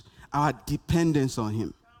shows our dependence on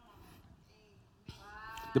him.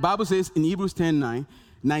 The Bible says in Hebrews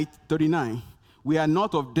 10:39, we are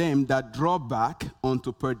not of them that draw back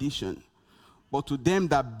unto perdition, but to them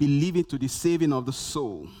that believe it to the saving of the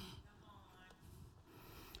soul.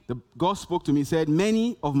 God spoke to me, said,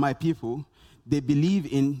 many of my people, they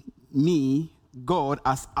believe in me, God,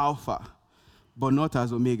 as Alpha, but not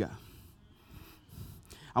as Omega.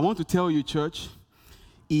 I want to tell you, church,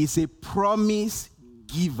 he is a promise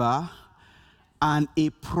giver and a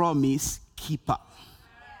promise keeper.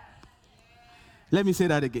 Let me say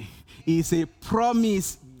that again. He is a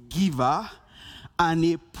promise giver and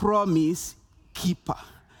a promise keeper.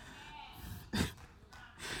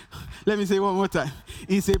 Let me say it one more time.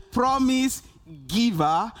 He's a promise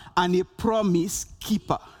giver and a promise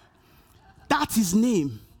keeper. That's his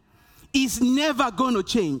name. He's never going to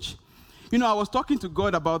change. You know, I was talking to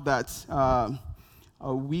God about that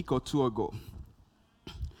a week or two ago.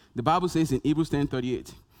 The Bible says in Hebrews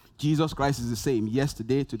 10:38, Jesus Christ is the same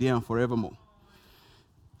yesterday, today, and forevermore.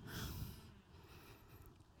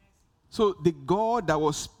 So the God that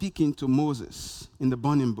was speaking to Moses in the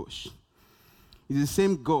burning bush is the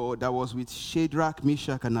same God that was with Shadrach,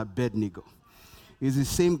 Meshach, and Abednego. It's the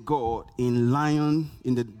same God in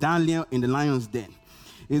Daniel in the lion's den.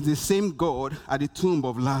 It's the same God at the tomb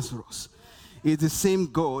of Lazarus. It's the same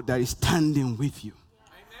God that is standing with you.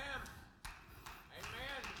 Amen. Amen.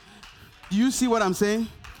 Do you see what I'm saying?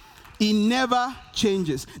 He never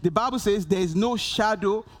changes. The Bible says there is no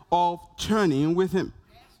shadow of turning with him.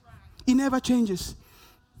 He never changes.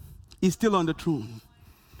 He's still on the throne.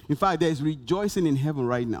 In fact, there is rejoicing in heaven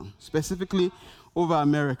right now, specifically over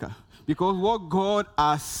America, because what God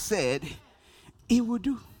has said, he will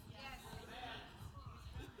do.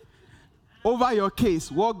 Over your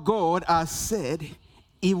case, what God has said,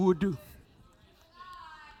 he will do.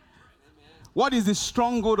 What is the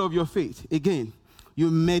stronghold of your faith? Again, you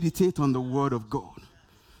meditate on the word of God.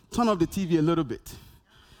 Turn off the TV a little bit.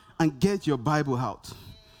 and get your Bible out.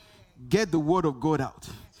 Get the Word of God out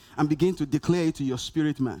and begin to declare it to your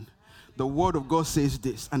spirit man. The Word of God says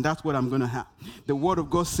this, and that's what I'm going to have. The Word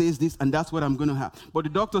of God says this, and that's what I'm going to have. But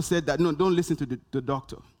the doctor said that, no, don't listen to the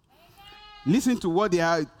doctor. Listen to what they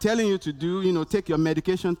are telling you to do. Take your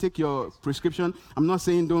medication, take your prescription. I'm not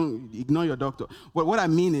saying don't ignore your doctor. But what I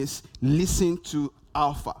mean is listen to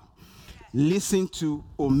Alpha. Listen to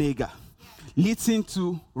Omega. Listen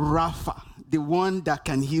to Rapha, the one that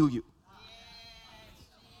can heal you.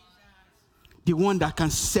 The one that can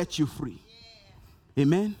set you free.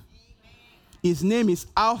 Amen? His name is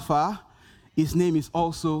Alpha. His name is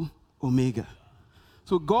also Omega.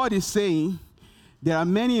 So God is saying, there are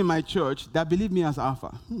many in my church that believe me as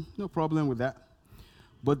Alpha. No problem with that.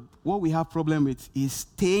 But what we have problem with is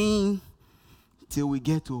staying till we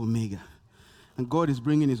get to Omega. And God is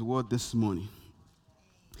bringing his word this morning.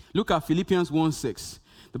 Look at Philippians 1:6.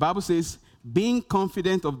 The Bible says, being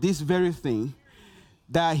confident of this very thing,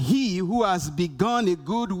 that he who has begun a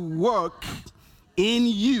good work in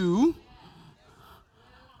you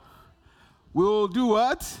will do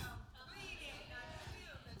what?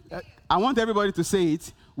 I want everybody to say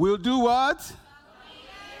it. Will do what?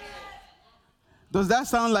 Does that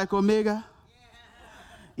sound like Omega?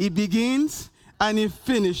 It begins and it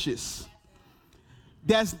finishes.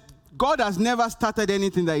 God has never started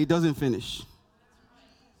anything that he doesn't finish.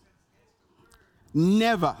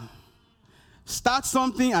 Never. Start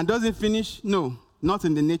something and doesn't finish? No, not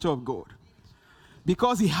in the nature of God.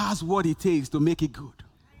 Because he has what it takes to make it good.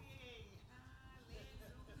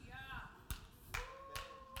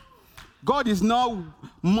 God is not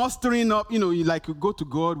mustering up, you go to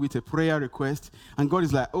God with a prayer request, and God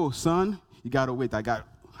is like, oh, son, you got to wait. I got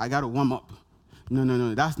to warm up.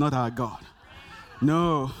 No, that's not our God.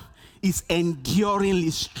 No, it's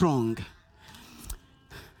enduringly strong.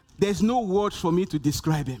 There's no word for me to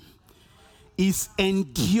describe him. He's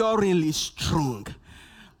enduringly strong,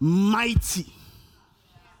 mighty.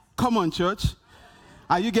 Come on, church.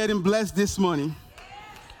 Are you getting blessed this morning?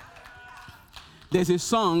 There's a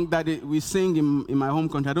song that we sing in my home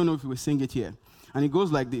country. I don't know if we sing it here. And it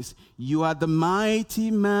goes like this. You are the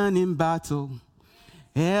mighty man in battle,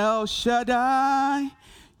 El Shaddai.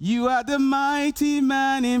 You are the mighty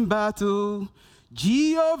man in battle,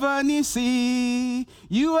 Jehovah Nissi.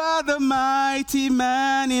 You are the mighty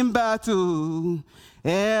man in battle,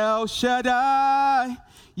 El Shaddai.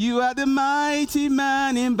 You are the mighty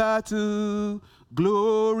man in battle.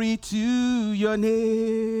 Glory to your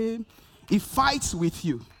name. He fights with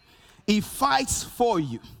you. He fights for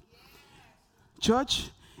you. Church,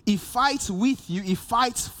 he fights with you. He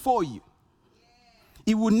fights for you.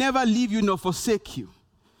 He will never leave you nor forsake you.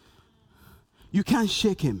 You can't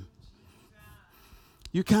shake him.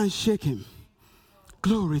 You can't shake him.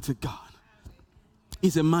 Glory to God.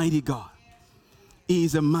 He's a mighty God. He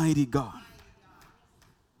is a mighty God.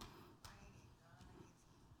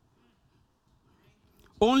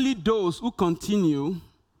 Only those who continue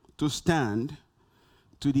to stand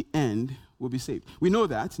to the end will be saved. We know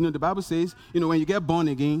that. The Bible says, when you get born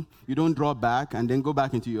again, you don't draw back and then go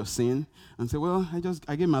back into your sin and say, well,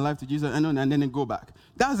 I gave my life to Jesus and then go back.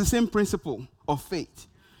 That's the same principle of faith.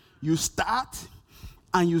 You start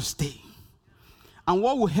and you stay. And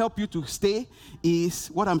what will help you to stay is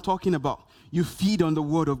what I'm talking about. You feed on the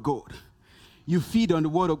word of God. You feed on the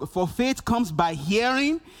word of God. For faith comes by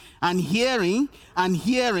hearing and hearing and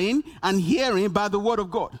hearing and hearing by the word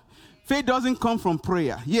of God. Faith doesn't come from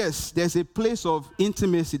prayer. Yes, there's a place of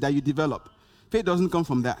intimacy that you develop. Faith doesn't come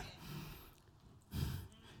from that.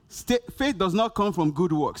 Faith does not come from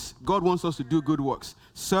good works. God wants us to do good works.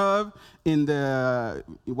 Serve in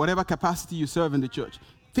whatever capacity you serve in the church.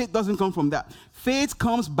 Faith doesn't come from that. Faith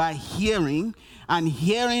comes by hearing and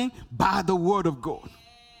hearing by the word of God.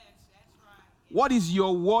 What is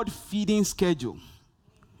your word feeding schedule?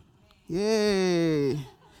 Yay.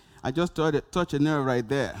 I just touched a nerve right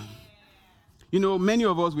there. Many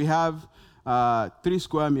of us, we have 3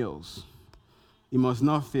 square meals. It must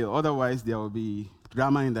not fail. Otherwise, there will be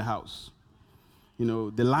drama in the house.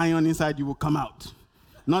 The lion inside you will come out.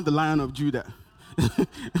 Not the Lion of Judah.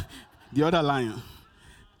 The other lion.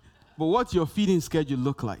 But what's your feeding schedule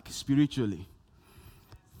look like spiritually?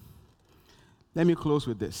 Let me close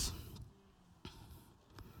with this.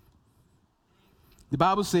 The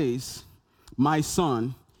Bible says, my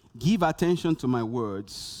son, give attention to my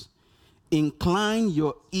words. Incline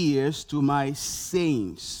your ears to my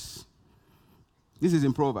sayings. This is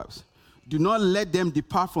in Proverbs. Do not let them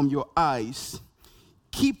depart from your eyes.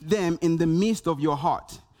 Keep them in the midst of your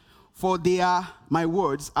heart. For they are, my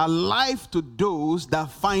words, are life to those that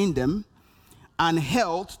find them and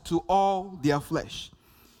health to all their flesh.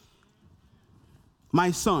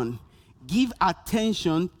 My son, give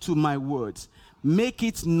attention to my words. Make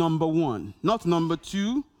it number one, not number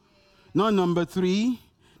two, not number three,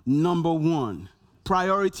 number one.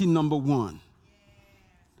 Priority number one.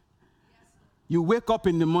 You wake up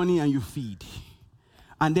in the morning and you feed.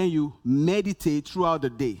 And then you meditate throughout the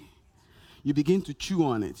day. You begin to chew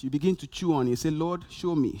on it. You begin to chew on it. You say, Lord,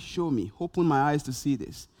 show me, show me. Open my eyes to see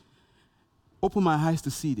this. Open my eyes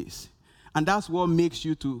to see this. And that's what makes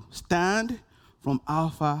you to stand from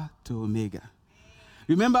Alpha to Omega.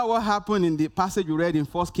 Remember what happened in the passage we read in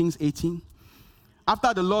 1 Kings 18?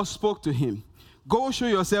 After the Lord spoke to him, go show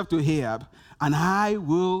yourself to Ahab, and I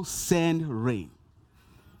will send rain.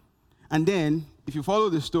 And then, if you follow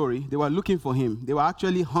the story, they were looking for him. They were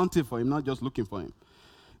actually hunting for him, not just looking for him.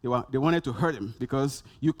 They wanted to hurt him because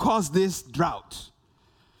you caused this drought.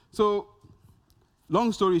 So,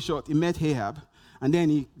 long story short, he met Ahab, and then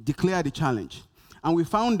he declared the challenge. And we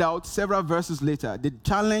found out several verses later, the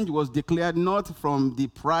challenge was declared not from the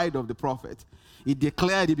pride of the prophet. He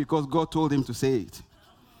declared it because God told him to say it.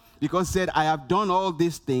 Because he said, I have done all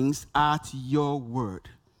these things at your word.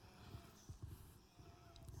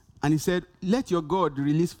 And he said, let your God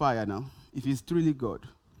release fire now, if he's truly God.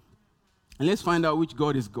 And let's find out which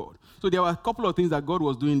God is God. So there were a couple of things that God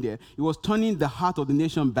was doing there. He was turning the heart of the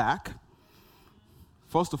nation back.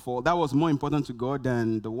 First of all, that was more important to God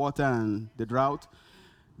than the water and the drought.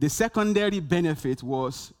 The secondary benefit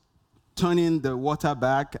was turning the water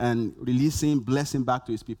back and releasing blessing back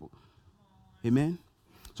to his people. Amen?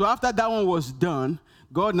 So after that one was done,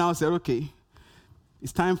 God now said, okay,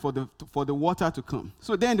 it's time for the water to come.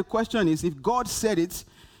 So then the question is, if God said it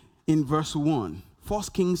in verse 1, 1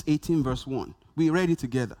 Kings 18 verse 1, we read it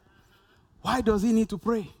together. Why does he need to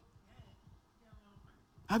pray?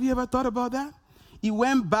 Have you ever thought about that? He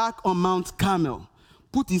went back on Mount Carmel,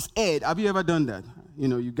 put his head. Have you ever done that? You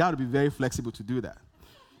know, you got to be very flexible to do that.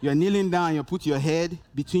 You're kneeling down, you put your head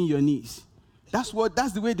between your knees. That's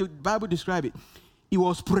the way the Bible describes it. He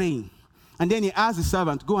was praying. And then he asked the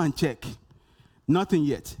servant, go and check. Nothing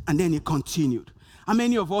yet. And then he continued. How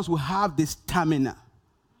many of us will have the stamina,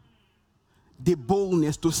 the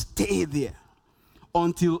boldness to stay there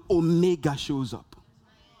until Omega shows up?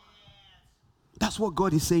 That's what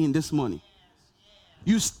God is saying this morning.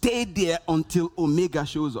 You stay there until Omega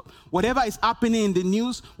shows up. Whatever is happening in the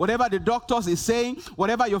news, whatever the doctors is saying,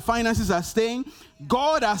 whatever your finances are saying,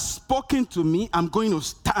 God has spoken to me. I'm going to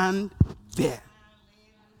stand there.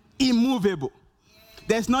 Immovable.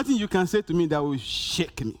 There's nothing you can say to me that will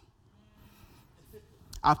shake me.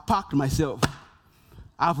 I've packed myself.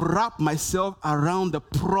 I've wrapped myself around the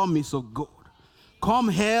promise of God. Come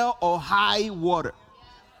hell or high water,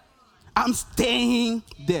 I'm staying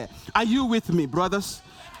there. Are you with me, brothers?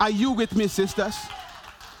 Are you with me, sisters?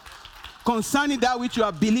 Concerning that which you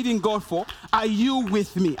are believing God for, are you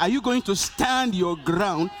with me? Are you going to stand your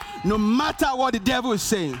ground no matter what the devil is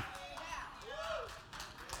saying?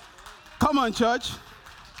 Come on, church.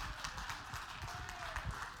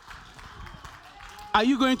 Are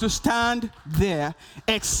you going to stand there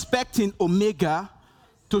expecting Omega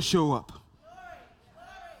to show up?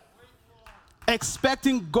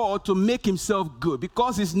 Expecting God to make himself good,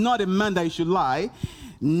 because he's not a man that he should lie,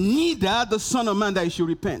 neither the son of man that he should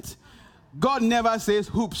repent. God never says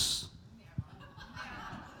hoops.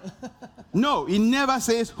 No, he never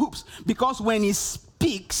says hoops, because when he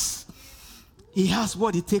speaks, he has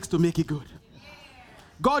what it takes to make it good.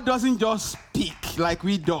 God doesn't just speak like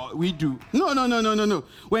we do. No.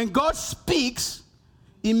 When God speaks,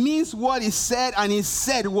 it means what he said, and he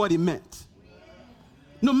said what he meant.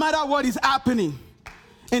 No matter what is happening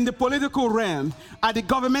in the political realm, at the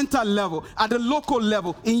governmental level, at the local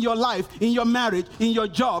level, in your life, in your marriage, in your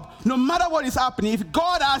job, no matter what is happening, if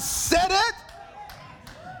God has said it,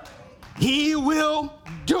 he will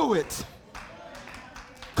do it.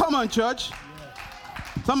 Come on, church.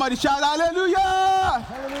 Somebody shout hallelujah.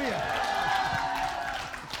 Hallelujah.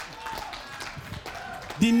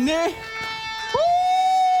 The name.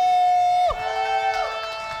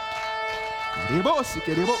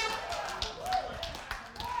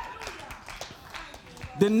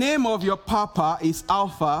 The name of your papa is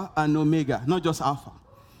Alpha and Omega, not just Alpha.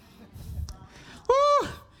 Woo!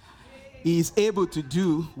 He is able to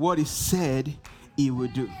do what he said he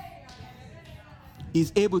would do.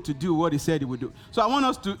 He's able to do what he said he would do. So I want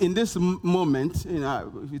us to, in this moment,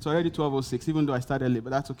 it's already 12:06, even though I started late,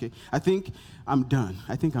 but that's okay. I think I'm done.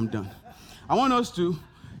 I want us to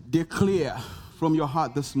declare from your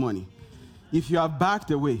heart this morning, if you have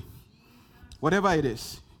backed away, whatever it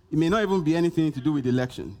is, it may not even be anything to do with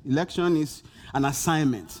election. Election is an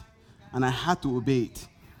assignment, and I had to obey it,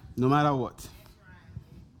 no matter what.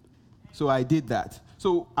 So I did that.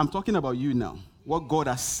 So I'm talking about you now. What God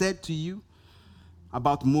has said to you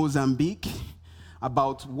about Mozambique,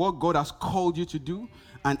 about what God has called you to do,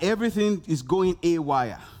 and everything is going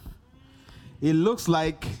haywire. It looks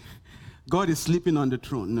like God is sleeping on the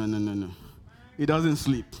throne. No. He doesn't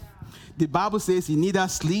sleep. The Bible says he neither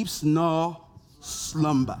sleeps nor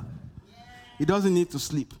slumber. He doesn't need to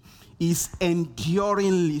sleep. He's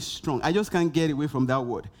enduringly strong. I just can't get away from that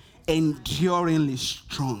word. Enduringly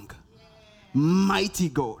strong. Mighty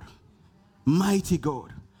God. Mighty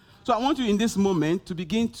God. So I want you in this moment to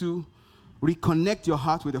begin to reconnect your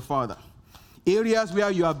heart with the Father. Areas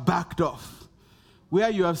where you are backed off. Where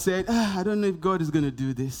you have said, I don't know if God is going to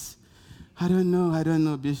do this. I don't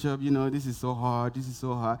know, Bishop. This is so hard.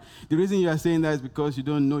 The reason you are saying that is because you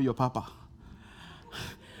don't know your papa.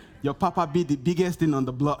 Your papa be the biggest thing on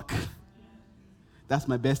the block. That's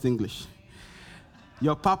my best English.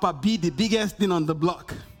 Your papa be the biggest thing on the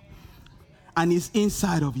block. And he's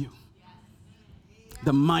inside of you.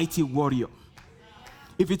 The mighty warrior.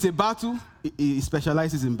 If it's a battle, he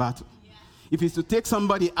specializes in battle. If it's to take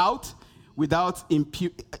somebody out without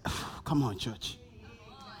come on, church.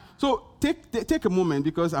 So take a moment,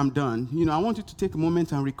 because I'm done. I want you to take a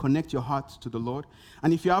moment and reconnect your heart to the Lord.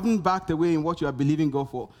 And if you haven't backed away in what you are believing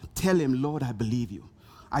God for, tell him, Lord, I believe you.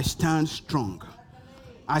 I stand strong.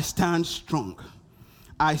 I stand strong.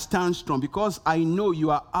 I stand strong because I know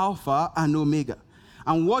you are Alpha and Omega.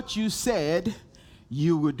 And what you said,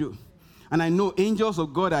 you will do. And I know angels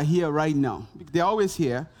of God are here right now. They're always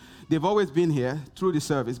here. They've always been here through the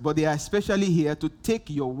service, but they are especially here to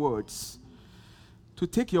take your words. To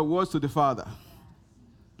take your words to the Father.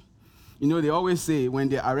 They always say when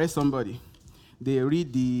they arrest somebody, they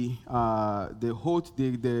read the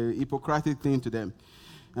Hippocratic thing to them.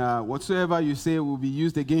 Whatsoever you say will be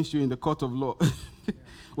used against you in the court of law.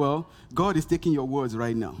 Well, God is taking your words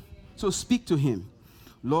right now. So speak to him.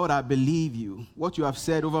 Lord, I believe you. What you have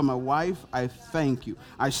said over my wife, I thank you.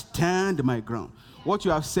 I stand my ground. What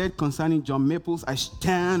you have said concerning John Maples, I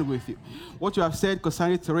stand with you. What you have said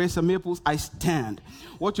concerning Teresa Maples, I stand.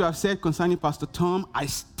 What you have said concerning Pastor Tom, I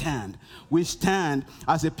stand. We stand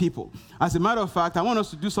as a people. As a matter of fact, I want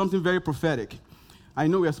us to do something very prophetic. I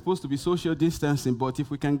know we are supposed to be social distancing, but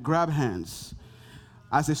if we can grab hands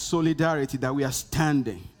as a solidarity that we are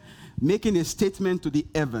standing, making a statement to the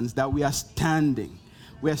heavens that we are standing.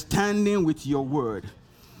 We are standing with your word.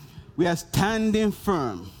 We are standing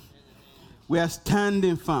firm. We are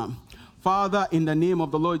standing firm. Father, in the name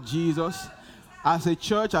of the Lord Jesus, as a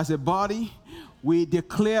church, as a body, we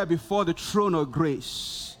declare before the throne of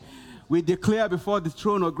grace. We declare before the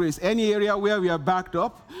throne of grace. Any area where we are backed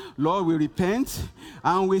up, Lord, we repent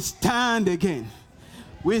and we stand again.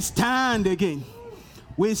 We stand again.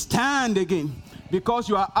 We stand again. Because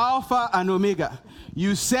you are Alpha and Omega.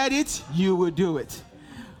 You said it, you will do it.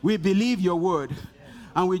 We believe your word.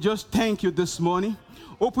 And we just thank you this morning.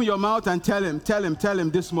 Open your mouth and tell him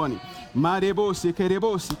this morning.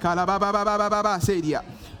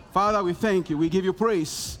 Father, we thank you. We give you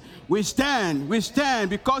praise. We stand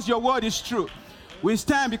because your word is true. We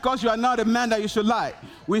stand because you are not a man that you should lie.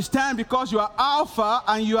 We stand because you are Alpha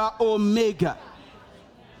and you are Omega.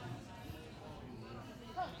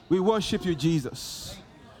 We worship you, Jesus.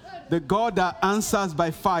 The God that answers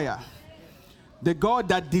by fire. The God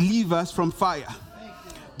that delivers from fire.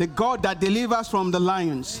 The God that delivers from the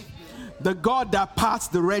lions. The God that parts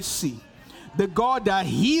the Red Sea. The God that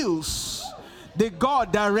heals. The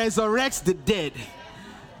God that resurrects the dead.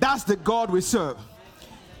 That's the God we serve.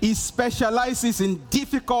 He specializes in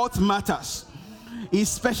difficult matters. He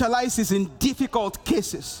specializes in difficult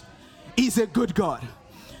cases. He's a good God.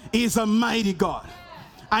 He's a mighty God.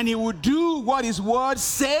 And he will do what his word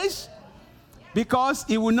says because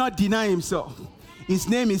he will not deny himself. His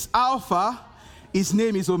name is Alpha. His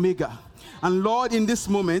name is Omega. And Lord, in this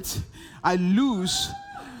moment, I lose,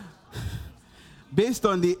 based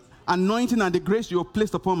on the anointing and the grace you have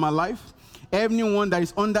placed upon my life, anyone that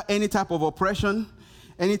is under any type of oppression,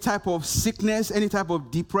 any type of sickness, any type of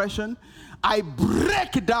depression, I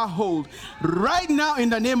break that hold right now in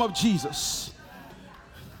the name of Jesus.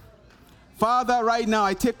 Father, right now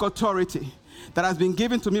I take authority that has been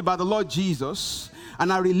given to me by the Lord Jesus,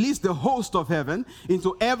 and I release the host of heaven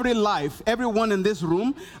into every life, everyone in this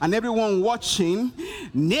room and everyone watching.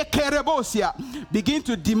 Begin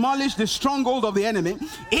to demolish the stronghold of the enemy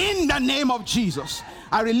in the name of Jesus.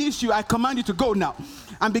 I release you. I command you to go now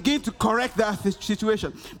and begin to correct that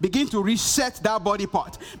situation. Begin to reset that body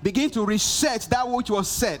part. Begin to reset that which was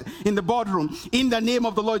said in the boardroom in the name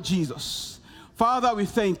of the Lord Jesus. Father, we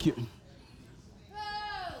thank you.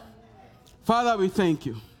 Father, we thank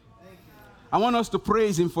you. I want us to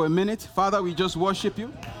praise him for a minute. Father, we just worship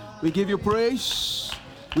you. We give you praise.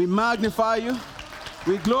 We magnify you.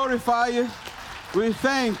 We glorify you. We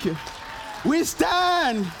thank you. We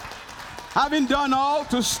stand. Having done all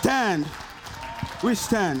to stand. We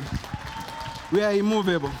stand. We are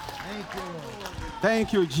immovable. Thank you, Lord.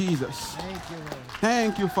 Thank you, Jesus. Thank you, Lord.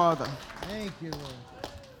 Thank you, Father. Thank you, Lord.